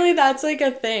apparently that's, like,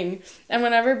 a thing. And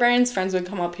whenever Brian's friends would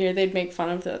come up here, they'd make fun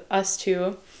of us,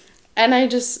 too. And I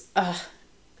just,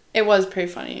 it was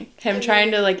pretty funny. Him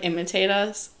trying to, like, imitate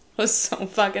us was so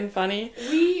fucking funny.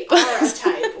 We are a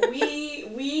type.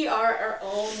 We are our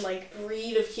own, like,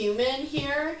 breed of human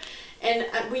here. And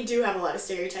we do have a lot of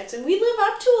stereotypes. And we live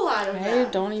up to a lot of them.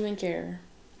 I don't even care.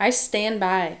 I stand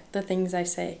by the things I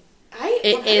say.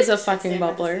 It is a fucking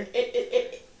bubbler.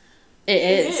 It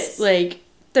is. Like,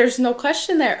 there's no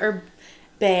question there. Or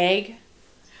bag.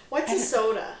 What's a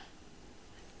soda?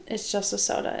 It's just a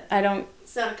soda.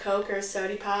 It's not a Coke or a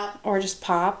soda pop. Or just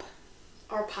pop.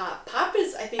 Or pop. Pop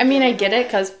is, I think... I mean, I get it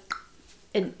because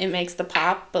it makes the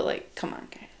pop, but, like, come on,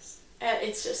 guys.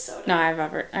 It's just soda. No,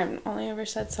 I've only ever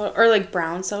said soda. Or, like,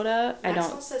 brown soda.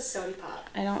 Maxwell says soda pop.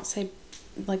 I don't say,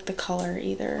 like, the color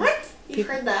either. What? You've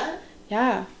heard that?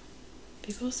 Yeah.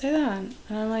 People say that. And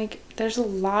I'm like, there's a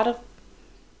lot of...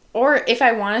 Or if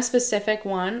I want a specific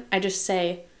one, I just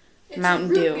say Mountain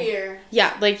Dew. Root beer.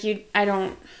 Yeah, like I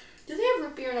don't... Do they have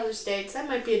root beer in other states? That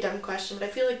might be a dumb question, but I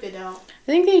feel like they don't. I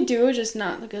think they do, just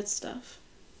not the good stuff.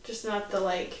 Just not the,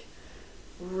 like,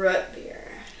 root beer.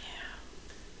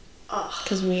 Yeah.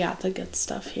 Because we got the good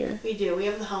stuff here. We do. We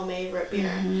have the homemade root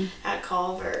beer at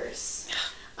Culver's.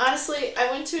 Honestly,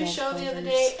 I went to a show the other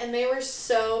day, and they were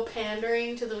so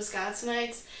pandering to the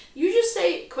Wisconsinites. You just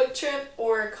say Quick Trip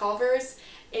or Culver's,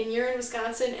 and you're in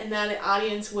Wisconsin, and that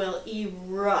audience will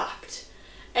erupt.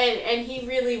 And he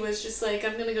really was just like,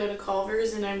 I'm going to go to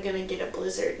Culver's, and I'm going to get a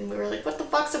Blizzard. And we were like, what the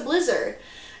fuck's a Blizzard?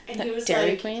 And that he was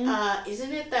Dairy like, Queen?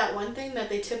 Isn't it that one thing that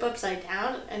they tip upside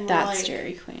down? And That's like,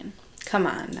 Dairy Queen. Come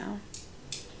on now.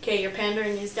 Okay, your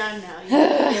pandering is done now.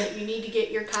 You need to get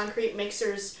your concrete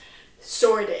mixers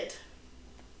sorted.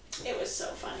 It was so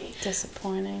funny.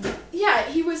 Disappointing. Yeah,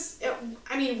 he was.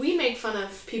 I mean, we make fun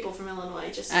of people from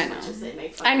Illinois just as much as they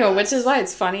make fun. I know, of us. which is why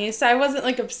it's funny. So I wasn't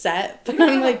like upset, but We don't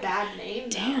I'm have like, a bad name.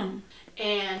 damn. Though.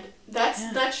 And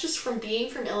that's just from being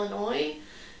from Illinois.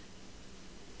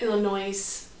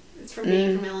 Illinois. It's from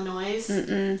being from Illinois.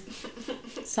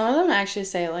 Some of them actually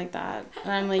say it like that,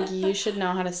 and I'm like, you should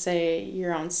know how to say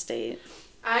your own state.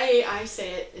 I say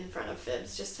it in front of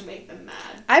Fibs just to make them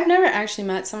mad. I've never actually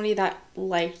met somebody that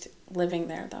liked living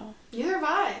there though. Neither have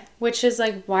I. Which is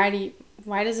like, why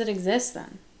does it exist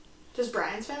then? Does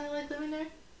Brian's family like living there?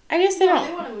 I guess they don't.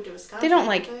 They want to move to Wisconsin. They don't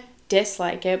like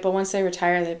dislike it, but once they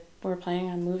retire, they were planning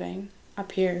on moving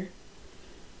up here.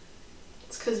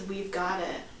 It's because we've got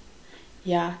it.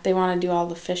 Yeah, they want to do all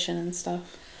the fishing and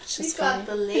stuff. We've got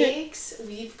the lakes.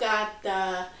 We've got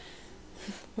the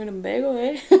Winnebago,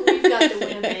 eh? We've got the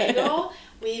Winnebago.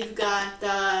 We've got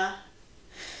the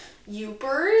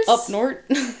Yoopers. Up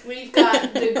north. We've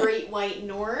got the Great White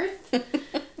North.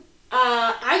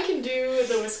 I can do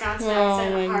the Wisconsin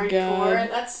accent hardcore. God.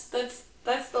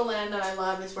 That's the land that I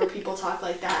love, is where people talk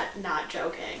like that, not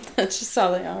joking. That's just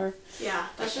how they are. Yeah,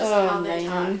 that's just how they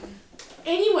talk.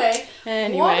 Anyway,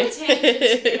 what a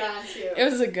tangent to get on to. It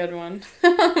was a good one.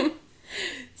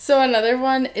 So another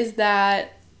one is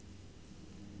that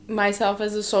myself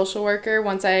as a social worker,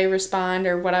 once I respond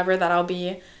or whatever, that I'll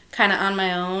be kind of on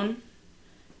my own,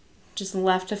 just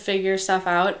left to figure stuff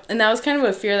out. And that was kind of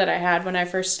a fear that I had when I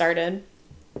first started,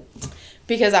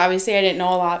 because obviously I didn't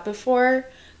know a lot before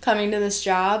coming to this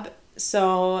job.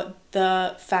 So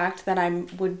the fact that I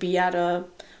would be at a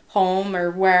home or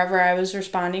wherever I was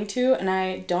responding to, and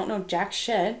I don't know jack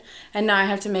shit, and now I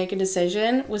have to make a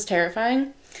decision, was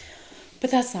terrifying.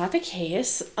 But that's not the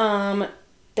case.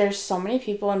 There's so many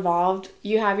people involved.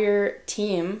 You have your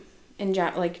team and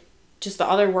like just the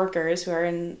other workers who are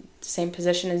in the same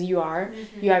position as you are.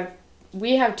 Mm-hmm.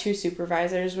 We have 2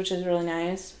 supervisors, which is really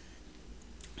nice.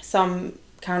 Some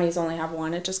counties only have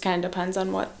 1. It just kind of depends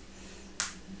on what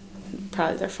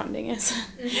probably their funding is.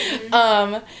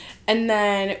 Mm-hmm. And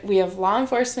then we have law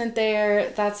enforcement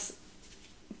there.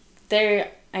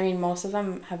 Most of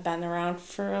them have been around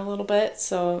for a little bit,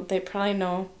 so they probably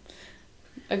know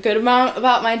a good amount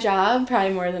about my job,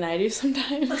 probably more than I do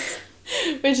sometimes,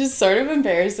 which is sort of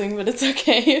embarrassing, but it's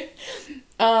okay.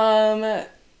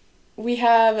 We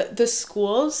have the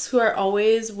schools, who are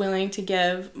always willing to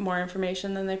give more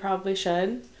information than they probably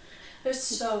should. They're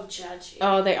so judgy.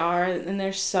 Oh, they are, and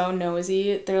they're so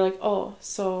nosy. They're like, oh,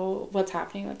 so what's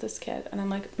happening with this kid? And I'm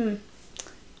like,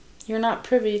 you're not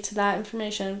privy to that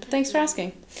information, but thanks for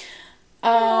asking.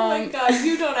 Oh my god,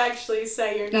 you don't actually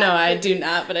say you're not. No, I do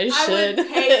not, but I should. I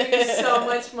would pay you so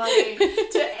much money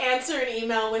to answer an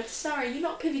email with, sorry, you're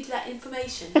not privy to that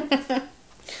information.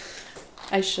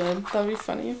 I should. That would be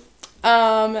funny.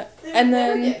 And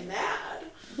then get mad.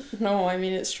 No, I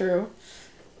mean, it's true.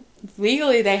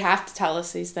 Legally, they have to tell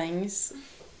us these things,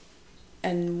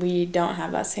 and we don't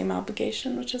have that same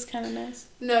obligation, which is kind of nice.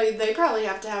 No, they probably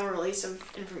have to have a release of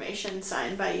information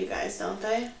signed by you guys, don't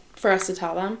they? For us to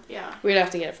tell them? Yeah. We'd have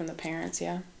to get it from the parents,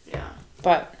 yeah. Yeah.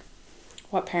 But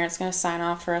what parent's going to sign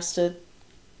off for us to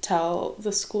tell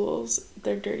the schools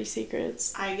their dirty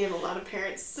secrets? I give a lot of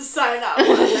parents to sign off on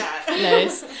that.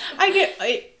 Nice.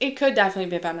 It could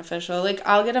definitely be beneficial. Like,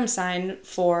 I'll get them signed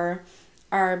for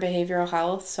our behavioral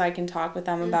health, so I can talk with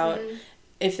them about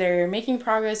if they're making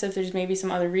progress, if there's maybe some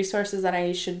other resources that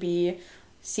I should be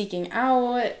seeking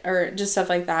out, or just stuff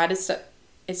like that.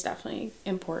 It's definitely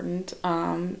important.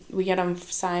 We get them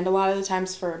signed a lot of the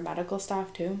times for medical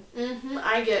stuff too.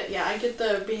 I get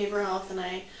the behavioral health, and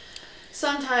I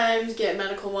sometimes get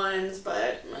medical ones,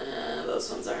 but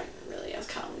those ones aren't really as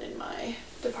common in my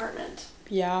department.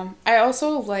 Yeah, I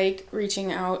also like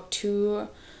reaching out to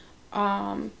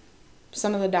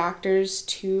some of the doctors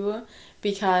too,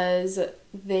 because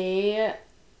they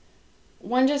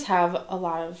just have a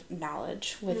lot of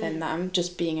knowledge within them,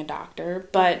 just being a doctor,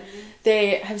 but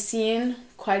they have seen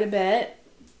quite a bit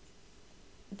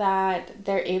that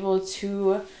they're able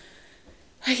to,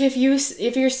 like, if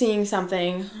you're seeing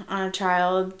something on a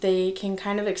child, they can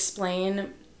kind of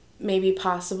explain maybe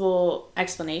possible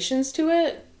explanations to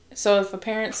it So if a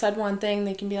parent said one thing,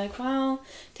 they can be like, well,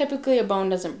 typically a bone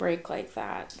doesn't break like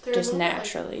that, They're just a little bit,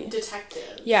 naturally. like,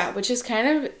 detectives. Yeah, which is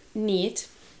kind of neat.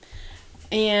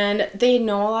 And they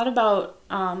know a lot about,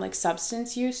 like,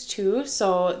 substance use, too,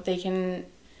 so they can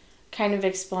kind of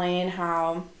explain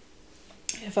how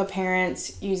if a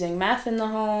parent's using meth in the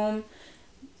home,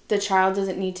 the child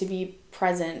doesn't need to be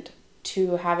present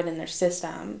to have it in their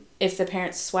system. If the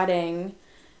parent's sweating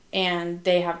and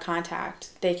they have contact,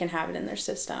 they can have it in their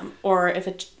system. Or if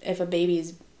a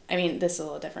baby's, I mean, this is a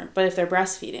little different, but if they're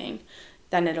breastfeeding,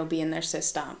 then it'll be in their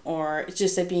system. Or it's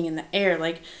just it being in the air.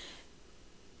 Like,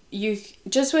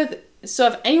 so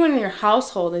if anyone in your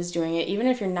household is doing it, even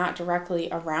if you're not directly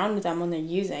around them when they're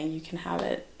using, you can have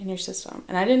it in your system.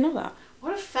 And I didn't know that.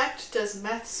 What effect does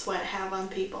meth sweat have on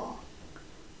people?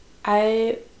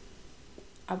 I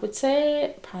would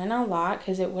say probably not a lot,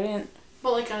 because it wouldn't...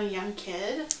 But, like, on a young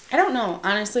kid? I don't know.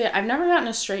 Honestly, I've never gotten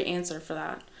a straight answer for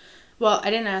that. Well,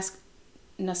 I didn't ask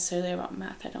necessarily about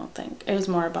meth, I don't think. It was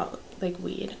more about, like,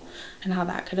 weed and how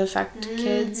that could affect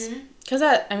kids. Because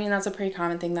that's a pretty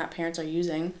common thing that parents are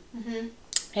using. Mm-hmm.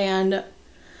 And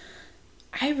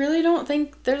I really don't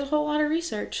think there's a whole lot of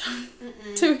research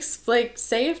to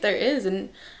say if there is. And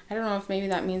I don't know if maybe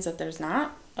that means that there's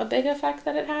not a big effect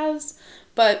that it has.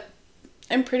 But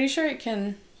I'm pretty sure it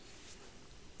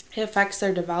affects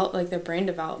their their brain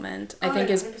development. I think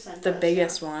is the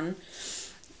biggest one.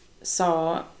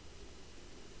 So,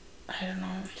 I don't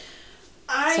know.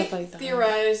 I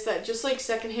theorize that just like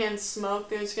secondhand smoke,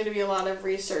 there's going to be a lot of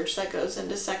research that goes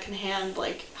into secondhand,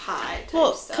 like, high type stuff.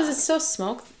 Well, because it's still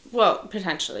smoke. Well,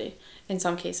 potentially. In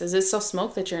some cases. It's still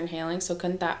smoke that you're inhaling, so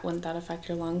wouldn't that affect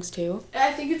your lungs too?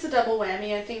 I think it's a double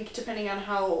whammy. I think depending on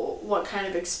what kind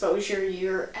of exposure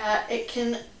you're at, it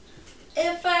can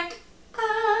affect...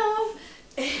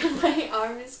 my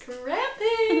arm is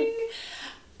cramping.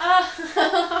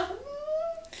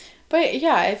 But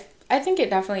yeah, I think it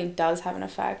definitely does have an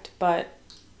effect, but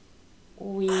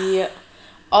we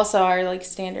also our, like,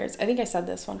 standards, I think I said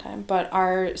this one time, but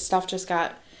our stuff just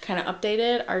got kind of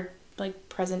updated, our, like,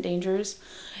 present dangers,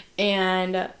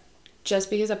 and just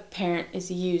because a parent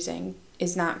is using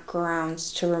is not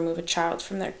grounds to remove a child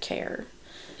from their care.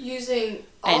 Using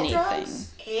all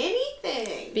drugs?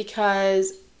 Anything.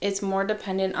 Because it's more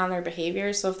dependent on their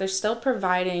behavior, so if they're still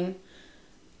providing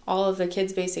all of the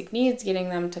kids' basic needs, getting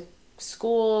them to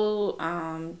school,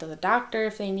 to the doctor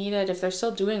if they need it, if they're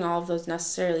still doing all of those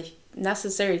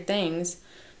necessary things,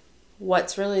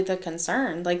 what's really the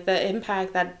concern? Like, the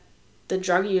impact that the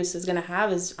drug use is going to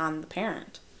have is on the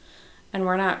parent. And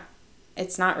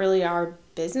it's not really our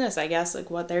business, I guess,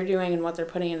 like, what they're doing and what they're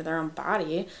putting into their own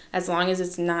body, as long as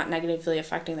it's not negatively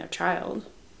affecting their child.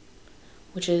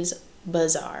 Which is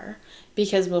bizarre.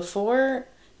 Because before,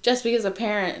 just because a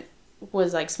parent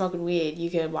was, like, smoking weed, you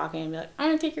could walk in and be like, I'm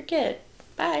gonna take your kid.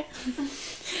 Bye.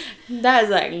 That is,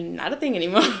 like, not a thing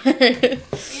anymore. Even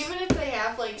if they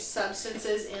have, like,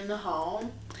 substances in the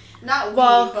home. Not weed,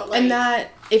 but, like... And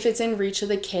that, if it's in reach of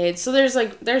the kid. So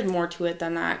there's more to it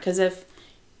than that. Because if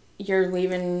you're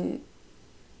leaving...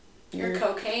 your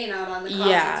cocaine out on the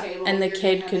coffee table. And the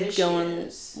kid could go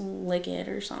and lick it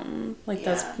or something. Like,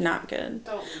 that's not good.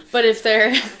 But if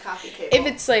they're... if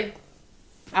it's, like,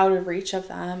 out of reach of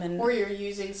them and... or you're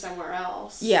using somewhere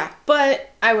else. Yeah.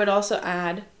 But I would also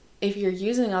add, if you're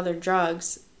using other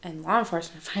drugs and law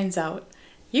enforcement finds out,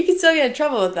 you can still get in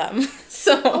trouble with them.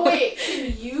 So... Oh, wait.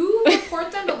 Can you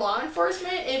report them to law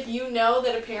enforcement if you know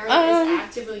that a parent is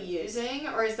actively using?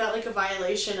 Or is that, like, a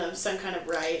violation of some kind of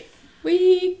right?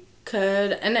 We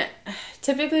could. And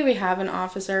typically we have an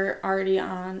officer already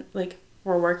on, like,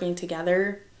 we're working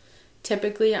together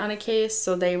typically on a case.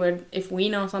 So they would, if we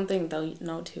know something, they'll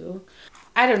know too.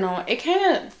 I don't know.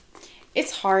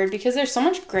 It's hard because there's so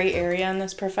much gray area in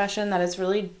this profession that it's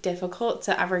really difficult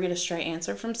to ever get a straight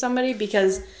answer from somebody,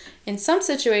 because in some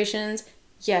situations,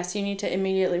 yes, you need to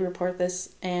immediately report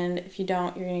this, and if you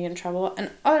don't, you're going to get in trouble. And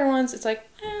other ones, it's like,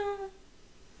 well,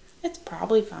 it's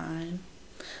probably fine.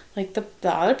 Like, the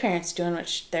other parent's doing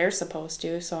what they're supposed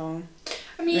to, so...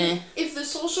 I mean, if the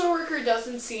social worker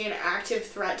doesn't see an active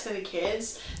threat to the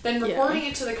kids, then reporting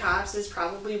it to the cops is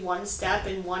probably one step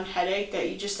and one headache that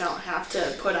you just don't have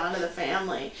to put onto the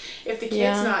family. If the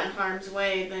kid's not in harm's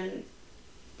way, then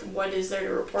what is there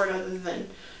to report other than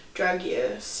drug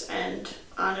use? And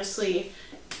honestly,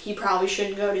 he probably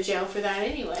shouldn't go to jail for that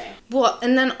anyway. Well,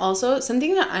 and then also,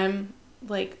 something that I'm,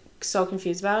 like, so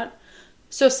confused about.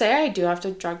 So say I do have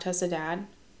to drug test a dad.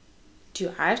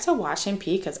 Do I have to watch him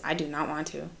pee? Because I do not want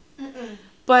to. Mm-mm.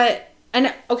 But,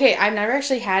 and okay, I've never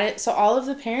actually had it. So all of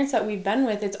the parents that we've been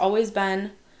with, it's always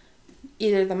been,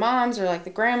 either the moms or like the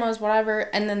grandmas, whatever,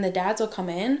 and then the dads will come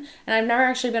in. And I've never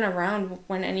actually been around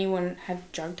when anyone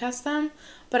had drug test them,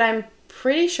 but I'm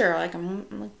pretty sure, like I'm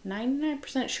like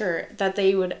 99% sure that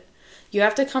you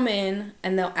have to come in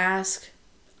and they'll ask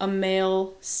a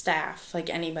male staff, like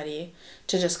anybody,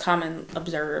 to just come and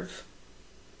observe.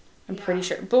 I'm pretty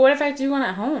sure. But what if I have to do one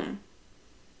at home?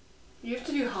 You have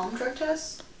to do home drug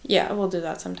tests? Yeah, we'll do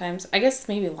that sometimes. I guess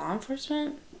maybe law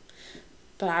enforcement.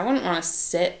 But I wouldn't want to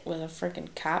sit with a freaking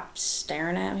cop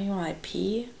staring at me while I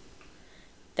pee.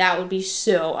 That would be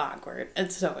so awkward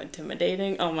and so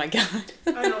intimidating. Oh my god.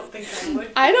 I don't think I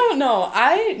would. I don't know.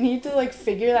 I need to like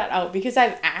figure that out because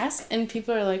I've asked and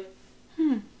people are like,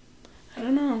 I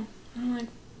don't know. I'm like,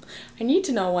 I need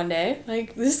to know one day.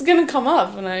 Like, this is going to come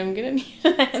up and I'm going to need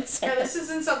an answer. Yeah, this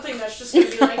isn't something that's just going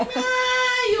to be like,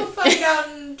 you'll find out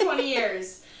in 20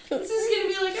 years. This is going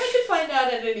to be like, I could find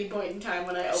out at any point in time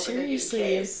when I open a new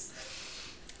case.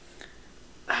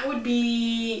 I would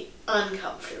be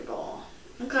uncomfortable.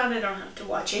 I'm glad I don't have to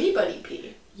watch anybody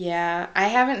pee. Yeah, I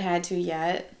haven't had to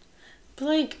yet. But,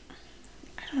 like,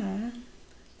 I don't know.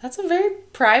 That's a very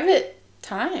private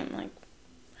time.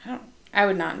 Like, I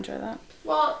would not enjoy that.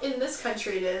 Well, in this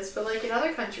country it is, but, like, in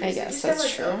other countries, I guess they just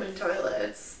that's have, like, open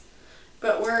toilets.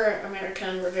 But we're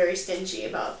American. We're very stingy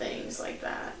about things like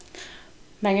that.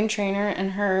 Meghan Trainor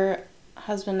and her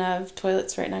husband have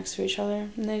toilets right next to each other,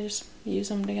 and they just use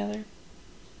them together.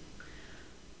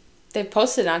 They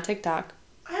posted on TikTok.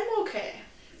 I'm okay.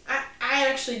 I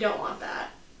actually don't want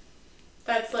that.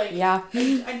 That's like... Yeah.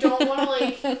 I don't want to,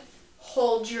 like,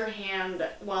 hold your hand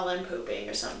while I'm pooping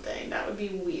or something. That would be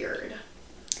weird.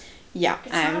 Yeah,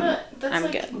 I'm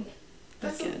like, good.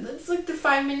 That's like the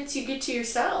 5 minutes you get to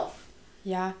yourself.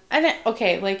 Yeah.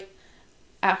 Okay, like...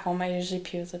 At home, I usually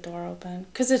pee with the door open.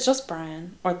 Because it's just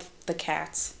Brian. Or the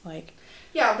cats. Like,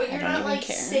 yeah, but you're not, like,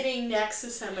 sitting next to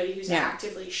somebody who's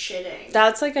actively shitting.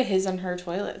 That's, like, a his and her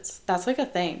toilets. That's, like, a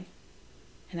thing.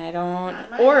 And I don't... Not in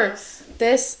my house.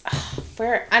 This...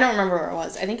 I don't remember where it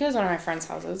was. I think it was one of my friend's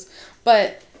houses.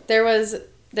 But there's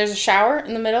a shower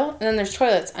in the middle, and then there's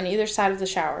toilets on either side of the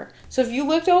shower. So if you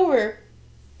looked over,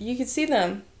 you could see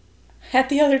them at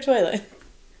the other toilet.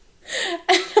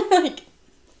 And I'm like...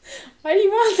 Why do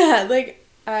you want that? Like,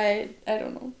 I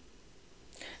don't know.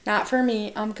 Not for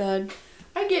me. I'm good.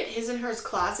 I get his and hers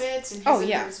closets and his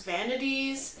and hers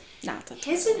vanities. Not the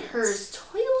his and hers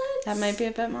toilets. That might be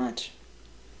a bit much.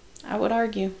 I would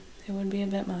argue it would be a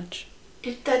bit much.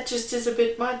 That just is a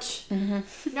bit much.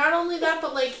 Mm-hmm. Not only that,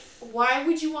 but like, why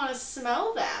would you want to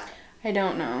smell that? I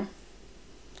don't know.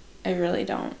 I really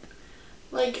don't.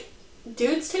 Like,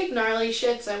 dudes take gnarly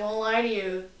shits. I won't lie to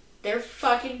you. They're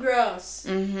fucking gross.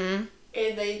 Mm-hmm.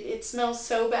 It smells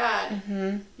so bad.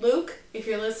 Mm-hmm. Luke, if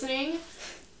you're listening,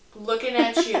 looking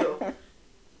at you.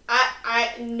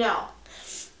 No.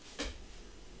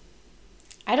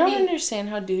 I don't understand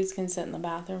how dudes can sit in the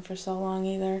bathroom for so long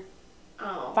either.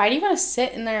 Oh. Why do you want to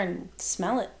sit in there and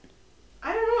smell it?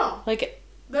 I don't know. Like,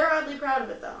 they're oddly proud of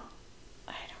it though.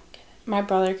 I don't get it. My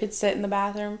brother could sit in the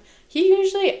bathroom.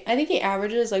 I think he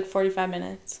averages like 45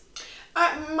 minutes.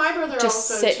 My brother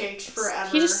just also takes forever.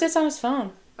 He just sits on his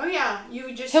phone. Oh yeah,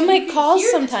 he'll make calls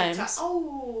sometimes.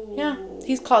 Oh. Yeah,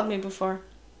 he's called me before.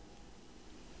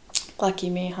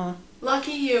 Lucky me, huh?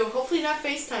 Lucky you. Hopefully not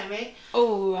FaceTime, eh?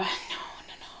 Oh,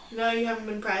 no. No, you haven't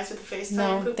been prized with a FaceTime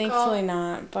no, poop thankfully call?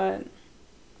 not, but...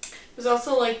 There's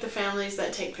also, like, the families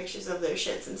that take pictures of their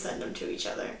shits and send them to each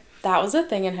other. That was a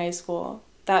thing in high school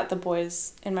that the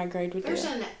boys in my grade would do. There's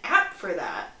an app for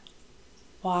that.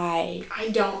 Why? I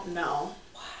don't know.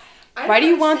 Why do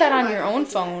you want that on your own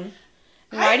phone?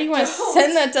 Why do you want to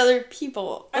send that to other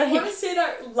people? I want to say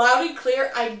that loud and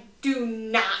clear. I do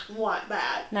not want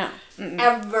that. No. Mm-mm.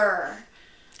 Ever.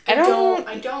 I don't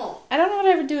know what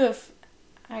I would do if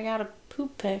I got a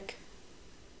poop pic.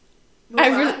 Move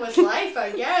on with life,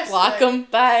 I guess. Block them.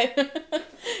 Bye.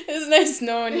 It was nice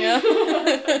knowing you.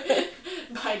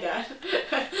 Bye, Dad.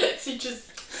 So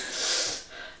just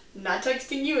not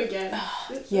texting you again.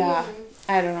 Yeah.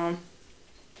 I don't know.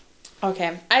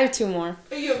 Okay, I have two more.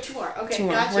 Oh, you have two more. Okay, two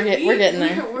more. Gotcha. We're getting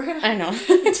there. I know.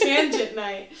 Tangent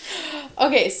night.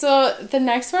 Okay, so the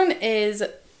next one is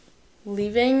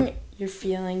leaving your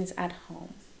feelings at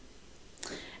home.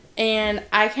 And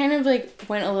I kind of like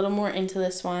went a little more into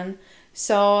this one.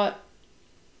 So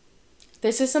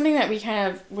this is something that we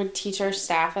kind of would teach our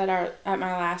staff at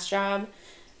my last job.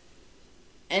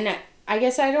 And I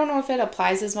guess I don't know if it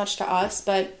applies as much to us,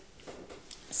 but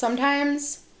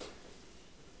sometimes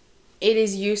it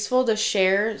is useful to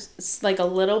share like a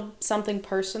little something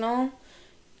personal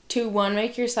to, one,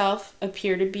 make yourself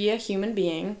appear to be a human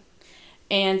being,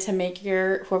 and to make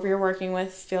whoever you're working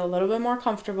with feel a little bit more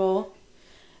comfortable,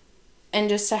 and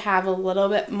just to have a little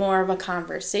bit more of a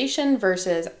conversation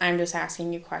versus I'm just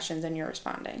asking you questions and you're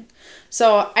responding.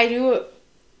 So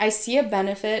I see a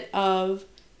benefit of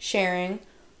sharing,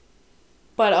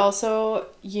 but also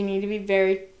you need to be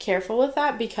very careful with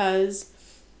that because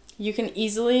you can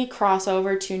easily cross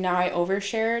over to now I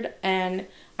overshared and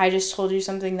I just told you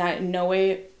something that in no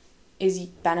way is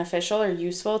beneficial or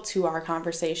useful to our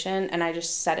conversation and I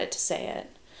just said it to say it.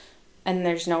 And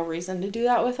there's no reason to do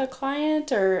that with a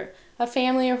client or a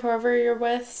family or whoever you're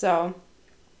with. So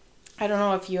I don't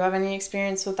know if you have any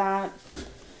experience with that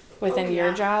within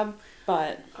your job,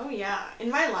 but... Oh, yeah.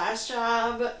 In my last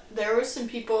job, there was some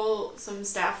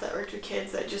staff that worked with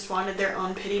kids that just wanted their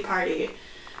own pity party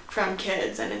from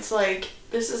kids. And it's like,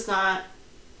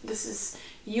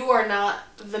 you are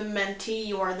not the mentee,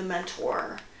 you are the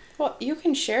mentor. Well, you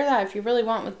can share that if you really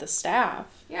want with the staff.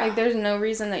 Yeah. Like, there's no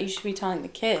reason that you should be telling the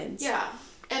kids. Yeah.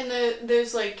 And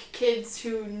there's, like, kids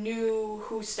who knew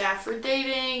who staff were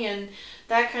dating and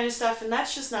that kind of stuff, and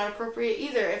that's just not appropriate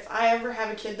either. If I ever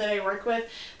have a kid that I work with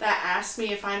that asks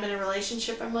me if I'm in a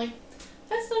relationship, I'm like,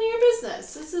 that's none of your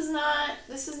business. This is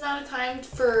not a time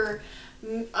for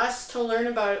us to learn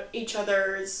about each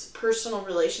other's personal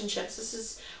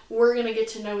relationships. We're going to get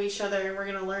to know each other and we're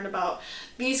going to learn about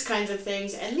these kinds of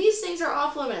things, and these things are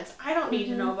off limits. I don't need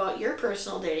to know about your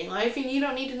personal dating life, and you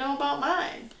don't need to know about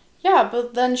mine. Yeah,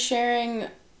 but then sharing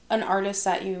an artist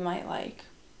that you might like.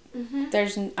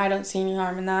 I don't see any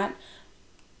harm in that.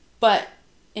 But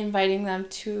inviting them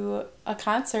to a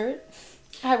concert,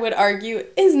 I would argue,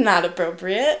 is not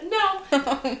appropriate.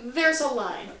 No, there's a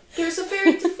line. There's a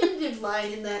very definitive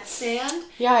line in that sand.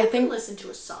 Yeah, I think... think... can listen to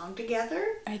a song together.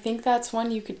 I think that's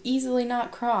one you could easily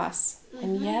not cross.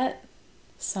 And yet,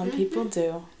 some people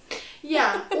do.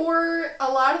 Yeah, or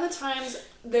a lot of the times,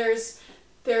 there's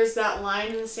that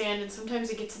line in the sand, and sometimes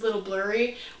it gets a little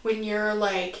blurry when you're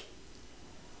like...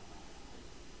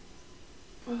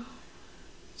 Oh,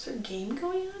 is there a game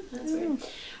going on? That's weird.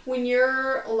 When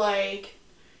you're like...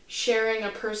 sharing a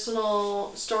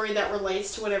personal story that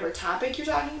relates to whatever topic you're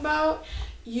talking about,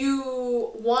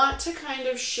 you want to kind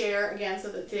of share again so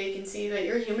that they can see that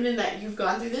you're human and that you've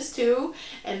gone through this too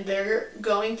and they're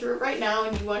going through it right now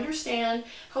and you understand.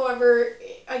 However,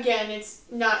 again, it's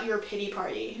not your pity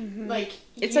party. Like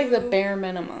it's like the bare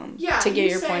minimum to get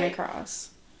your point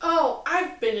across. Oh,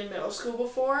 I've been in middle school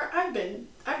before. I've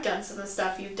done some of the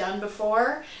stuff you've done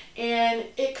before and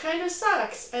it kind of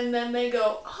sucks. And then they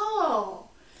go, "Oh,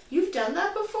 you've done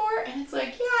that before?" And it's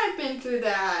like, yeah, I've been through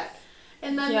that.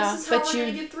 And then this is how we're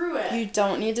going to get through it. You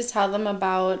don't need to tell them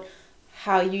about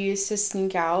how you used to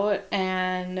sneak out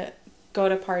and go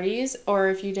to parties or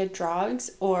if you did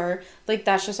drugs or, like,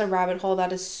 that's just a rabbit hole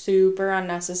that is super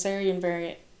unnecessary and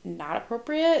very not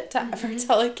appropriate to ever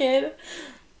tell a kid,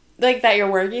 like, that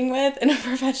you're working with in a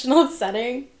professional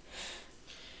setting.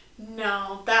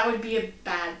 No, that would be a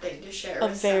bad thing to share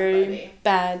with somebody. A very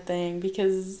bad thing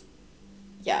because...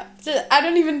 yeah, I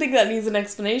don't even think that needs an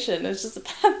explanation. It's just a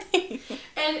bad thing.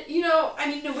 And,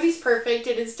 nobody's perfect.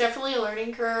 It is definitely a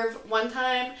learning curve. One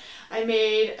time, I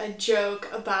made a joke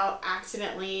about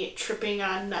accidentally tripping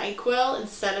on NyQuil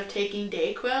instead of taking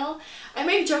DayQuil. I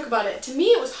made a joke about it. To me,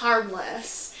 it was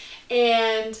harmless.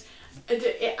 And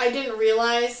I didn't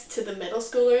realize to the middle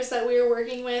schoolers that we were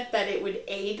working with that it would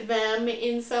aid them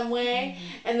in some way.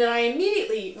 And then I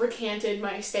immediately recanted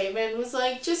my statement and was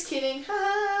like, just kidding.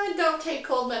 Don't take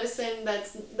cold medicine.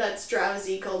 That's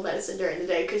drowsy cold medicine during the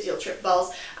day because you'll trip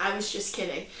balls. I was just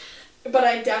kidding. But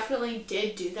I definitely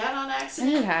did do that on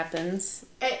accident. It happens.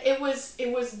 It was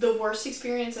the worst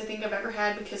experience I think I've ever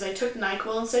had because I took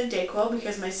NyQuil instead of DayQuil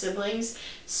because my siblings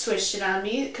switched it on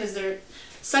me because they're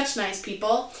such nice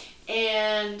people.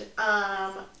 And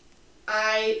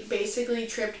I basically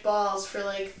tripped balls for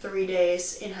like 3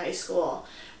 days in high school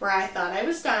where I thought I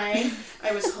was dying.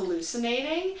 I was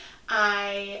hallucinating.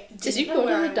 I didn't Did you know go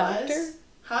where to the I doctor? was.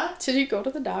 Huh? Did you go to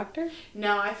the doctor?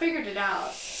 No, I figured it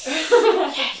out.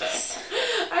 Yes.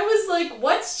 I was like,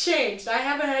 what's changed? I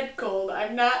have a head cold.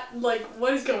 I'm not, like,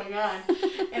 what is going on?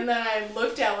 And then I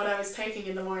looked at what I was taking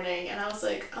in the morning, and I was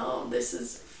like, oh, this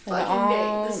is fucking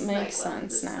day. This makes is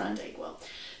sense this now. Is not DayQuil.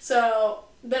 So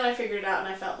then I figured it out,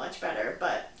 and I felt much better.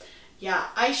 But yeah,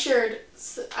 I shared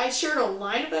a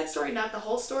line of that story, not the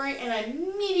whole story, and I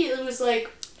immediately was like,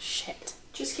 shit.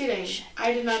 Just kidding.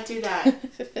 I did not do that.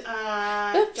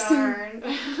 Darn.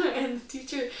 And the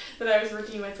teacher that I was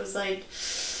working with was like,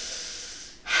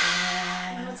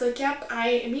 and I was like, yep, I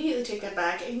immediately take that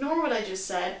back. Ignore what I just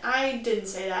said. I didn't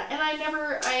say that.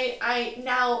 And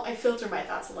now I filter my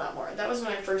thoughts a lot more. That was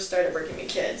when I first started working with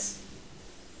kids.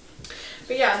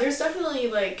 But yeah, there's definitely,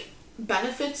 like,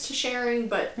 benefits to sharing,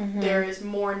 but there is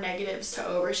more negatives to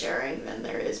oversharing than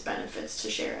there is benefits to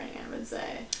sharing, I would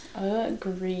say.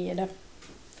 Agreed. All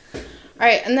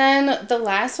right, and then the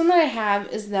last one that I have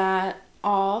is that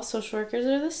all social workers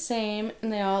are the same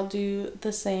and they all do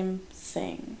the same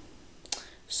thing.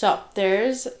 So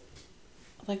there's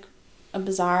like a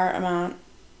bizarre amount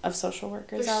of social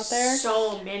workers out there.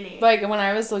 So many. Like when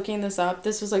I was looking this up,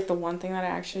 this was like the one thing that I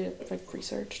actually like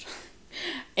researched.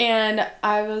 And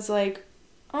I was like,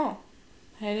 oh,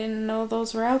 I didn't know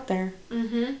those were out there.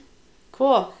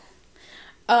 Cool.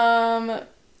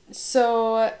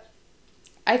 So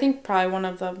I think probably one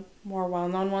of the more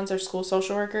well-known ones are school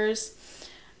social workers.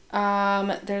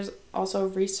 There's also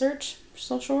research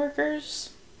social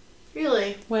workers.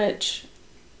 Really? Which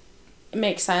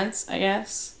makes sense, I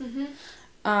guess.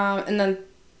 And then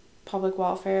public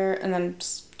welfare, and then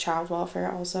child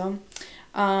welfare also.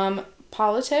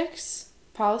 Politics,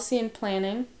 policy and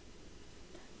planning,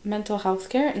 mental health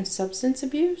care and substance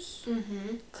abuse,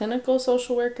 clinical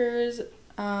social workers,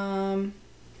 I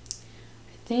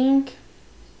think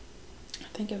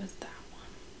it was that one.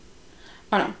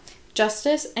 Oh no,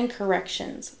 justice and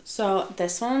corrections. So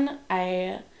this one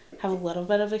I have a little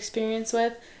bit of experience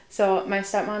with. So my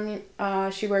stepmom,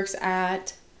 she works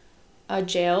at a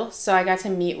jail, so I got to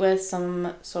meet with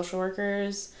some social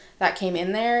workers that came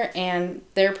in there, and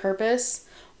their purpose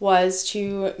was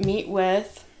to meet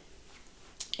with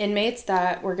inmates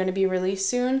that were going to be released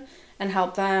soon and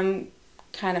help them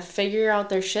kind of figure out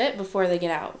their shit before they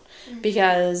get out.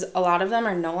 Because a lot of them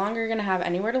are no longer going to have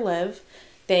anywhere to live.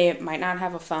 They might not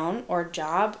have a phone or a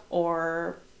job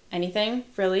or anything,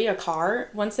 really, a car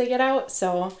once they get out.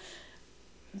 So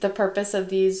the purpose of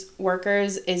these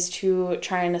workers is to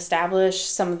try and establish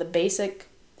some of the basic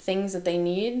things that they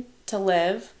need to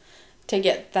live, to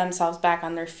get themselves back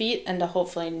on their feet, and to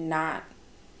hopefully not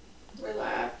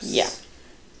relapse.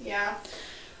 Yeah.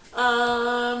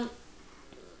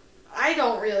 I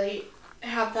don't really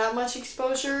have that much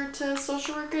exposure to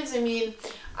social workers. I mean,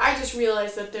 I just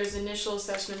realized that there's initial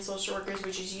assessment social workers,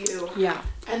 which is you. Yeah.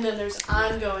 And then there's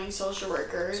ongoing social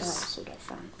workers. They're also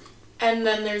different. And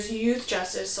then there's youth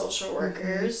justice social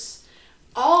workers.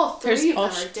 All three of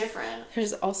them are different.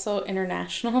 There's also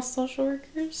international social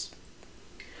workers.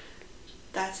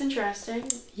 That's interesting.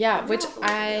 Yeah, which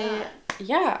I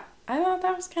thought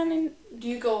that was kind of Do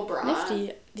you go abroad?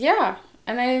 nifty. Yeah.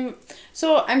 And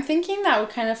I'm thinking that would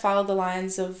kind of follow the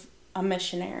lines of a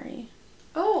missionary.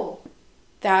 Oh.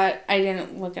 That I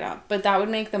didn't look it up, but that would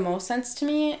make the most sense to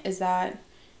me, is that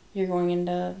you're going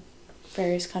into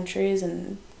various countries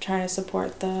and trying to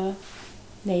support the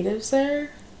natives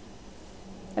there.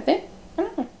 I think. I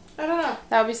don't know.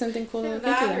 That would be something cool to look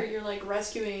into. That, or you're like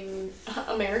rescuing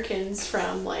Americans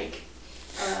from like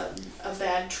a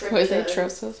bad trip. Would they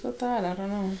trust us with that? I don't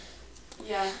know.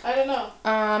 Yeah, I don't know.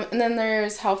 And then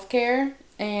there's healthcare,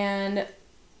 and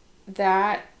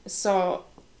that, so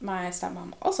my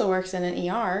stepmom also works in an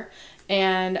ER,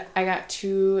 and I got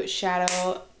to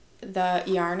shadow the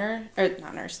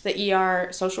the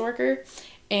ER social worker,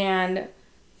 and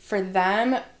for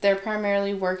them, they're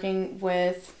primarily working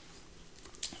with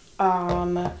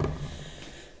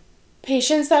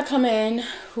patients that come in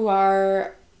who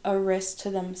are a risk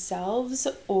to themselves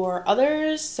or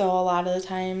others. So a lot of the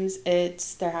times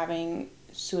they're having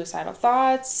suicidal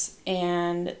thoughts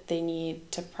and they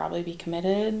need to probably be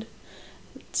committed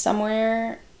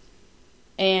somewhere,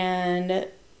 and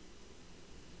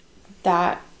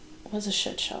that was a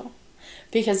shit show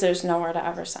because there's nowhere to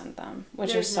ever send them,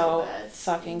 which is so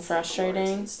fucking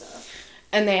frustrating.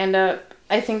 And they end up,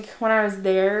 I think when I was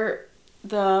there,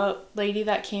 the lady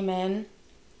that came in,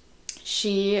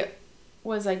 she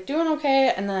was like doing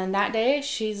okay, and then that day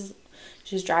she's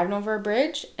driving over a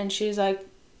bridge and she's like,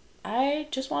 I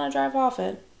just want to drive off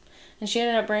it. And she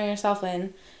ended up bringing herself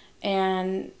in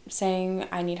and saying,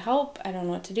 I need help, I don't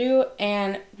know what to do.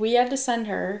 And we had to send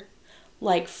her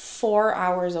like 4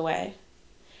 hours away.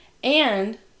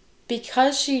 And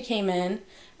because she came in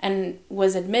and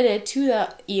was admitted to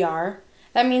the ER,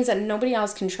 that means that nobody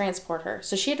else can transport her.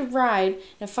 So she had to ride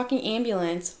in a fucking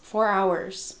ambulance 4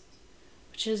 hours,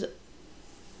 which is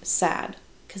sad,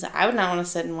 because I would not want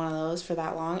to sit in one of those for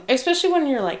that long, especially when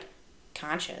you're like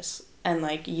conscious and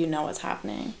like you know what's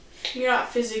happening. You're not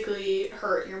physically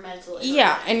hurt, you're mentally hurt.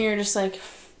 Yeah, and you're just like,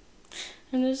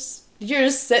 you're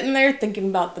just sitting there thinking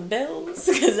about the bills,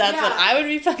 because that's what I would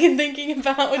be fucking thinking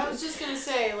about. I was just gonna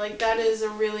say, like, that is a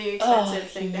really expensive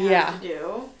thing to have to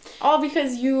do. All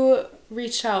because you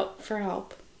reached out for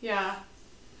help. Yeah,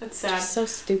 that's sad. Just so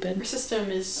stupid. Our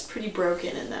system is pretty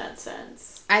broken in that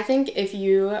sense. I think if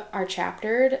you are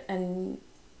chaptered and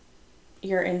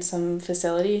you're in some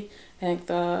facility, I think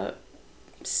the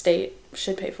state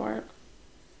should pay for it.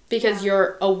 Because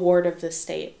you're a ward of the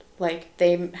state. Like,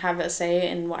 they have a say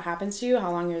in what happens to you,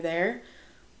 how long you're there.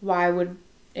 Why would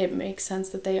it make sense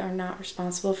that they are not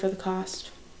responsible for the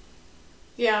cost?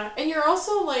 Yeah, and you're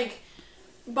also, like,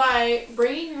 by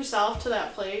bringing yourself to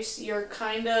that place, you're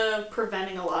kind of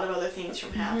preventing a lot of other things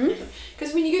from happening.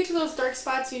 Because when you get to those dark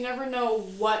spots, you never know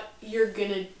what you're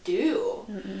gonna do.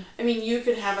 I mean, you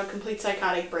could have a complete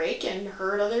psychotic break and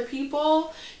hurt other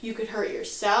people. You could hurt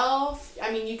yourself.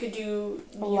 I mean, you could do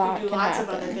lots of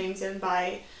other things, and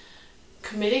by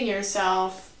committing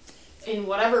yourself in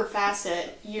whatever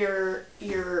facet, you're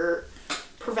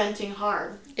preventing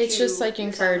harm. It's just like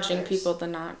encouraging people to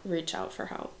not reach out for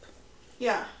help.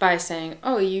 Yeah. By saying,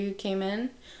 oh, you came in?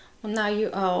 Well, now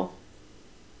you owe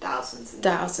thousands of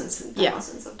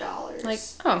dollars. Like,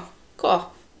 oh,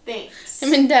 cool. Thanks.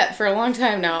 I'm in debt for a long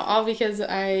time now, all because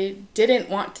I didn't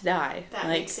want to die. That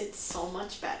makes it so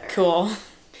much better. Cool.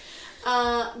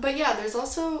 But yeah, there's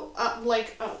also,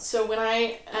 so when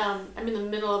I'm in the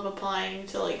middle of applying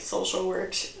to, like, social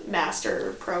work's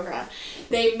master program,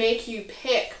 they make you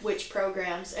pick which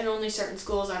programs, and only certain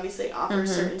schools obviously offer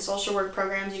certain social work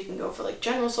programs. You can go for, like,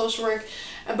 general social work,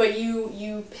 but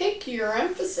you pick your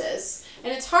emphasis,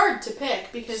 and it's hard to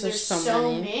pick because there's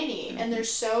so many, and they're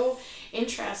so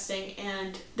interesting,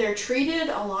 and they're treated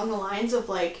along the lines of,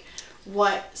 like,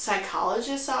 what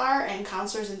psychologists are and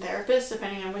counselors and therapists,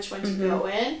 depending on which ones you go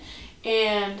in.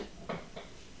 And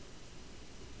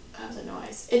that was a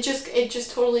noise. It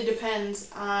just totally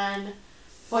depends on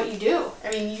what you do.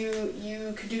 I mean,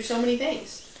 you could do so many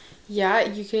things. Yeah,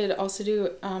 you could also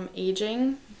do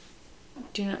aging.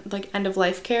 Do you know, like, end of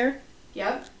life care?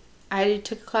 Yep. I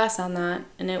took a class on that,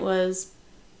 and it was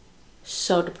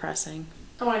so depressing.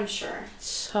 Oh, I'm sure.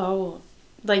 So,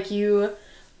 like, you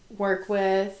work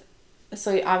with,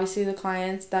 so obviously the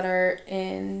clients that are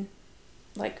in,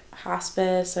 like,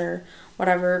 hospice or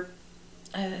whatever.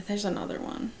 There's another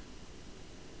one.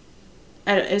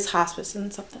 It's hospice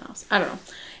and something else. I don't know.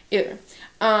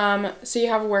 Either. So you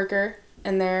have a worker,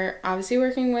 and they're obviously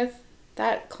working with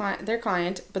that client, their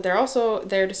client, but they're also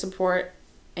there to support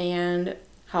and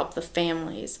help the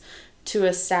families to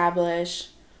establish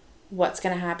what's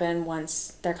going to happen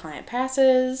once their client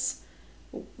passes,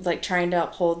 like trying to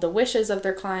uphold the wishes of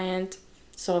their client.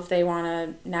 So if they want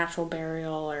a natural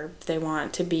burial, or if they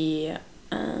want to be,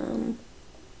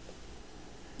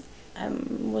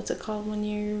 what's it called when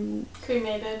you're...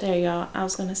 Cremated. There you go. I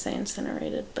was going to say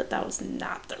incinerated, but that was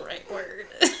not the right word.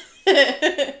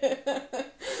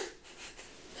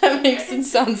 That makes it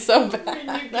sound so bad.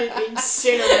 When you get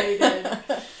incinerated.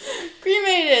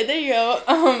 Cremated. There you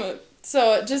go.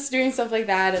 So just doing stuff like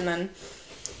that, and then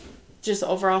just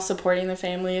overall supporting the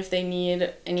family if they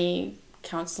need any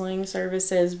counseling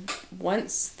services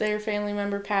once their family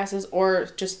member passes, or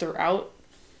just throughout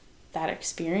that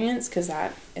experience, because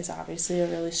that is obviously a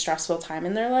really stressful time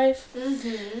in their life.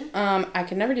 I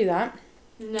could never do that.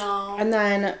 No. And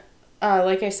then,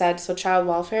 like I said, so child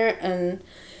welfare, and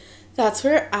that's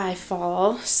where I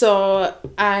fall. So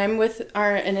I'm with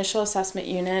our initial assessment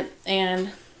unit,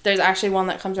 and there's actually one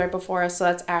that comes right before us, so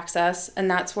that's Access, and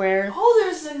that's where... Oh,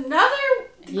 there's another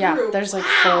group. Yeah, there's like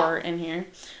 4 in here.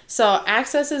 So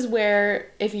Access is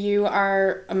where if you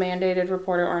are a mandated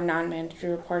reporter or a non-mandated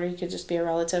reporter, you could just be a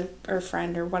relative or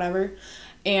friend or whatever,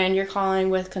 and you're calling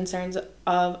with concerns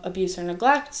of abuse or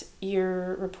neglect,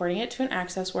 you're reporting it to an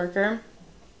Access worker,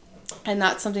 and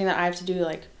that's something that I have to do,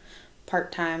 like,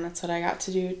 part-time. That's what I got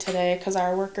to do today because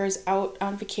our worker's out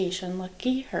on vacation.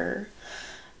 Lucky her.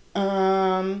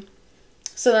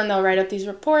 So then they'll write up these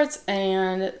reports,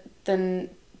 and then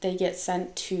they get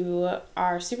sent to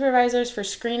our supervisors for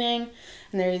screening,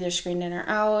 and they're either screened in or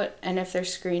out. And if they're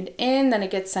screened in, then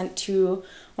it gets sent to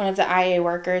one of the IA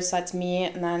workers. So that's me,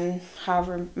 and then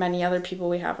however many other people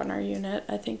we have on our unit.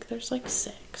 I think there's like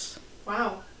 6.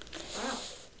 Wow.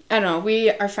 I don't know.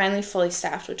 We are finally fully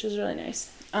staffed, which is really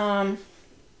nice.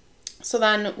 So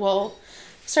then we'll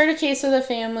start a case with a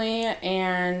family,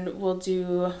 and we'll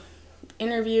do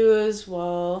interviews,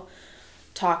 we'll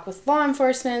talk with law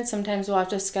enforcement. Sometimes we'll have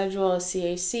to schedule a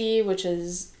CAC, which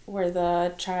is where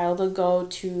the child will go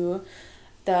to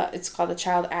it's called the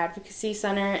Child Advocacy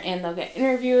Center, and they'll get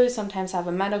interviews, sometimes have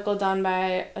a medical done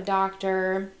by a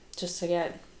doctor, just to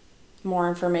get more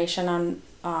information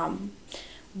on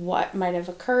what might have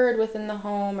occurred within the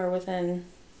home or within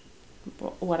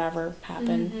whatever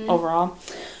happened overall.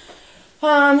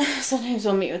 Sometimes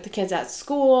we'll meet with the kids at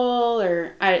school,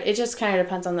 or it just kind of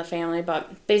depends on the family,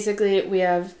 but basically we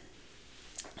have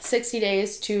 60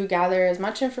 days to gather as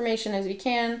much information as we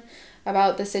can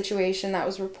about the situation that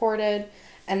was reported.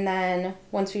 And then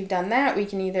once we've done that, we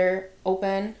can either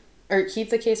open or keep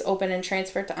the case open and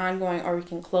transfer it to ongoing, or we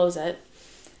can close it.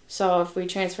 So if we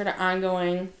transfer to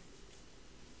ongoing,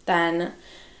 then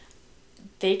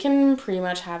they can pretty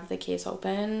much have the case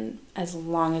open as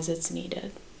long as it's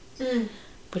needed,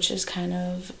 which is kind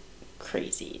of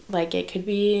crazy. Like, it could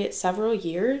be several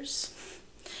years.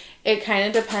 It kind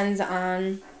of depends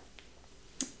on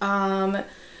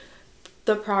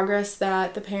the progress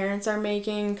that the parents are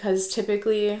making, because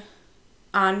typically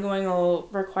ongoing will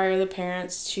require the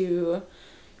parents to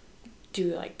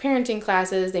do like parenting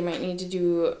classes. They might need to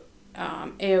do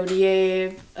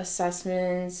AODA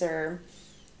assessments, or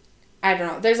I don't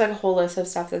know. There's like a whole list of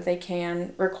stuff that they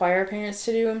can require parents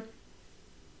to do.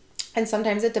 And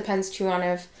sometimes it depends too on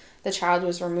if the child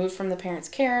was removed from the parent's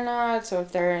care or not. So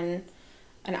if they're in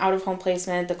an out-of-home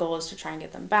placement, the goal is to try and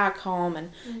get them back home.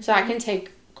 And so that can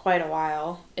take quite a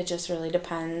while. It just really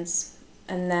depends.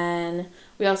 And then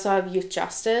we also have youth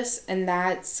justice, and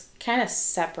that's kind of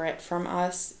separate from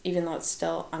us, even though it's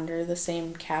still under the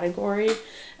same category.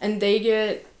 And they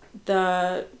get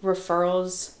the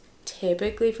referrals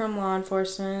typically from law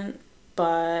enforcement,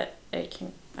 but I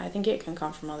think it can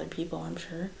come from other people, I'm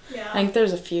sure. Yeah. I think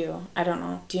there's a few. I don't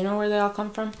know. Do you know where they all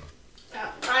come from?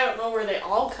 I don't know where they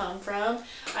all come from.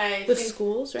 I think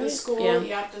schools, right? The school,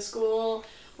 the school,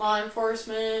 law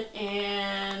enforcement,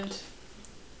 and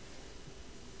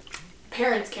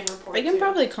parents can report. They can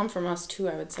probably come from us too,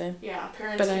 I would say. Yeah,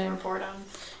 parents can report them.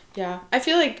 Yeah, I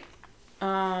feel like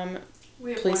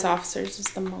police officers is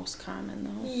the most common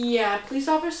though. Yeah, police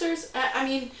officers. I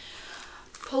mean,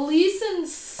 police and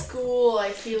school,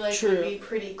 I feel like would be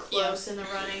pretty close in the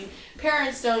running.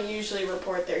 Parents don't usually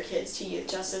report their kids to youth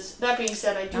justice. That being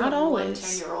said, I do have one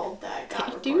 10-year-old that got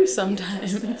reported do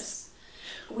sometimes. To youth justice.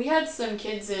 We had some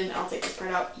kids in, I'll take this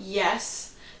part out,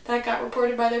 yes, that got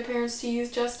reported by their parents to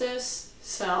youth justice.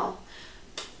 So,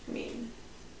 I mean.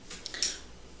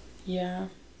 Yeah.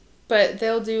 But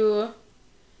they'll do,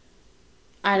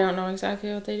 I don't know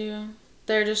exactly what they do.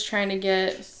 They're just trying to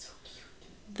get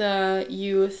the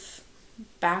youth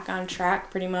back on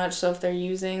track pretty much. So if they're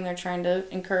using, they're trying to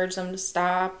encourage them to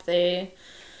stop. They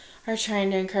are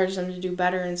trying to encourage them to do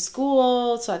better in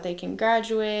school so that they can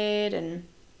graduate and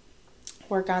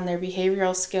work on their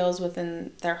behavioral skills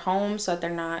within their home, so that they're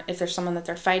not, if there's someone that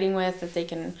they're fighting with, that they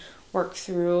can work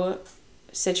through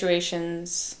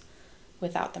situations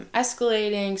without them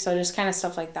escalating. So just kind of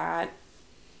stuff like that.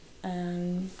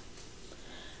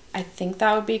 I think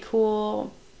that would be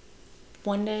cool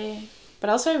one day. But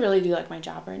also I really do like my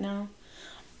job right now.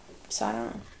 So I don't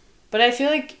know. But I feel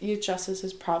like youth justice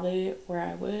is probably where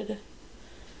I would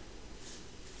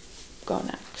go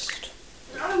next.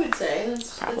 I would say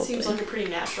that seems like a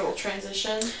pretty natural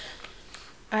transition.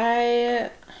 I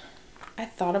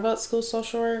thought about school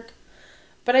social work,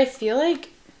 but I feel like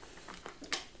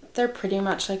they're pretty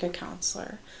much like a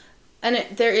counselor. And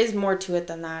there is more to it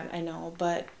than that, I know,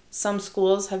 but some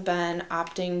schools have been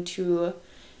opting to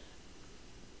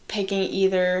picking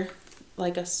either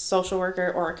like a social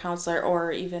worker or a counselor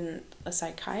or even a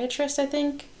psychiatrist, I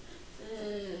think.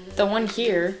 The one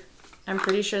here, I'm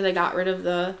pretty sure they got rid of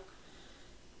the...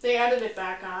 They added it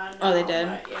back on. Oh, they did?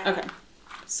 Yeah. Okay.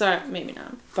 So, maybe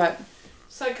not, but...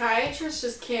 Psychiatrists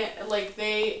just can't, like,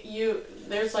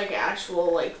 there's, like,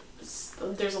 actual, like,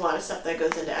 there's a lot of stuff that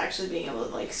goes into actually being able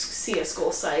to, like, see a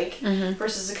school psych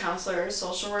versus a counselor or a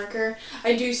social worker.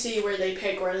 I do see where they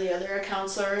pick where the other a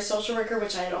counselor or a social worker,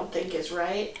 which I don't think is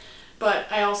right. But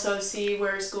I also see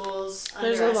where schools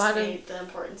underestimate the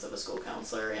importance of a school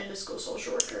counselor and a school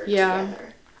social worker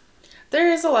together.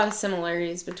 There is a lot of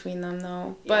similarities between them,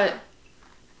 though. But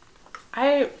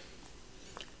at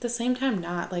the same time,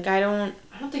 not. Like, I don't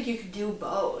think you could do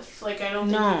both. Like, I don't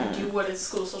think you could do what a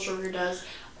school social worker does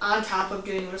on top of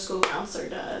doing what a school counselor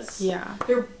does. Yeah.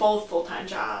 They're both full-time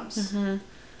jobs. Mm-hmm.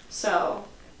 So,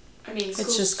 I mean, it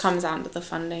just comes down to the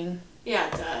funding. Yeah,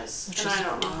 it does. And I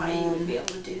don't know how you would be able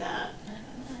to do that.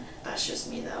 That's just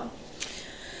me, though.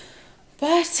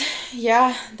 But,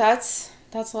 yeah, that's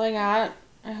all I got.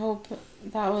 I hope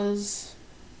that was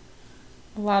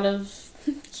a lot of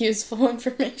useful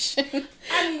information.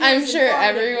 I'm sure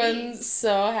everyone's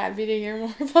so happy to hear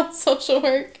more about social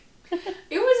work.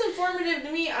 It was informative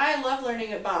to me. I love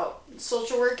learning about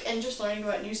social work and just learning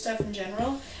about new stuff in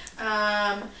general.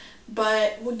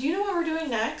 But do you know what we're doing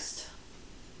next?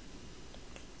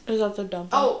 Is that the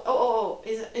dump? Oh!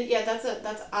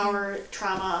 That's our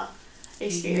trauma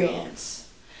experience.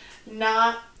 Yeah.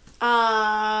 Not.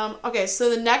 Okay, so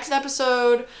the next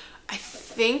episode, I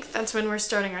think that's when we're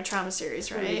starting our trauma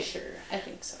series, right? Pretty sure. I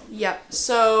think so. Yep.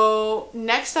 So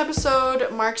next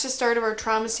episode marks the start of our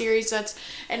trauma series. That's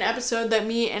an episode that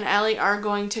me and Allie are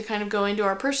going to kind of go into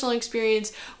our personal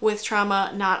experience with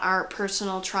trauma, not our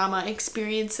personal trauma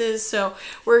experiences. So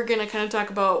we're going to kind of talk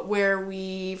about where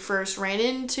we first ran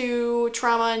into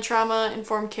trauma and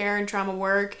trauma-informed care and trauma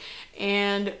work,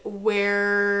 and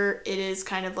where it is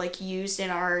kind of like used in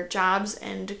our jobs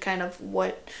and kind of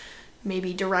what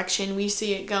maybe direction we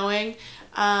see it going.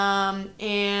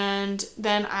 And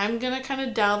then I'm going to kind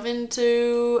of delve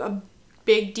into a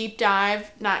big deep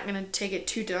dive, not going to take it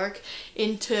too dark,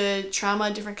 into trauma,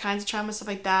 different kinds of trauma, stuff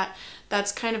like that.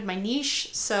 That's kind of my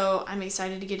niche, so I'm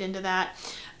excited to get into that.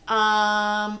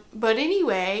 But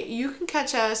anyway, you can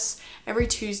catch us every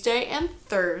Tuesday and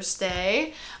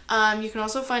Thursday. You can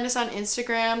also find us on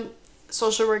Instagram,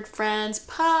 Social Work Friends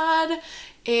Pod,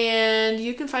 and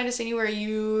you can find us anywhere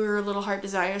your little heart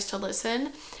desires to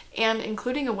listen, and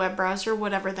including a web browser,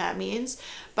 whatever that means.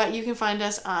 But you can find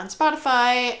us on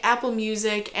Spotify, Apple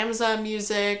Music, Amazon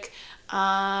Music.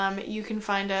 You can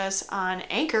find us on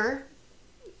Anchor.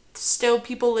 Still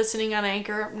people listening on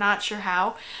Anchor, I'm not sure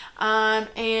how.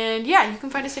 And yeah, you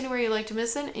can find us anywhere you like to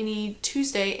listen, any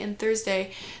Tuesday and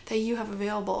Thursday that you have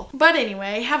available. But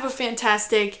anyway, have a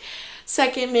fantastic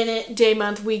second, minute, day,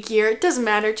 month, week, year. It doesn't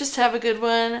matter. Just have a good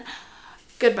one.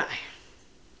 Goodbye.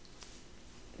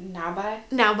 Now bye?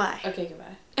 Now bye. Okay,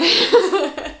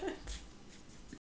 goodbye.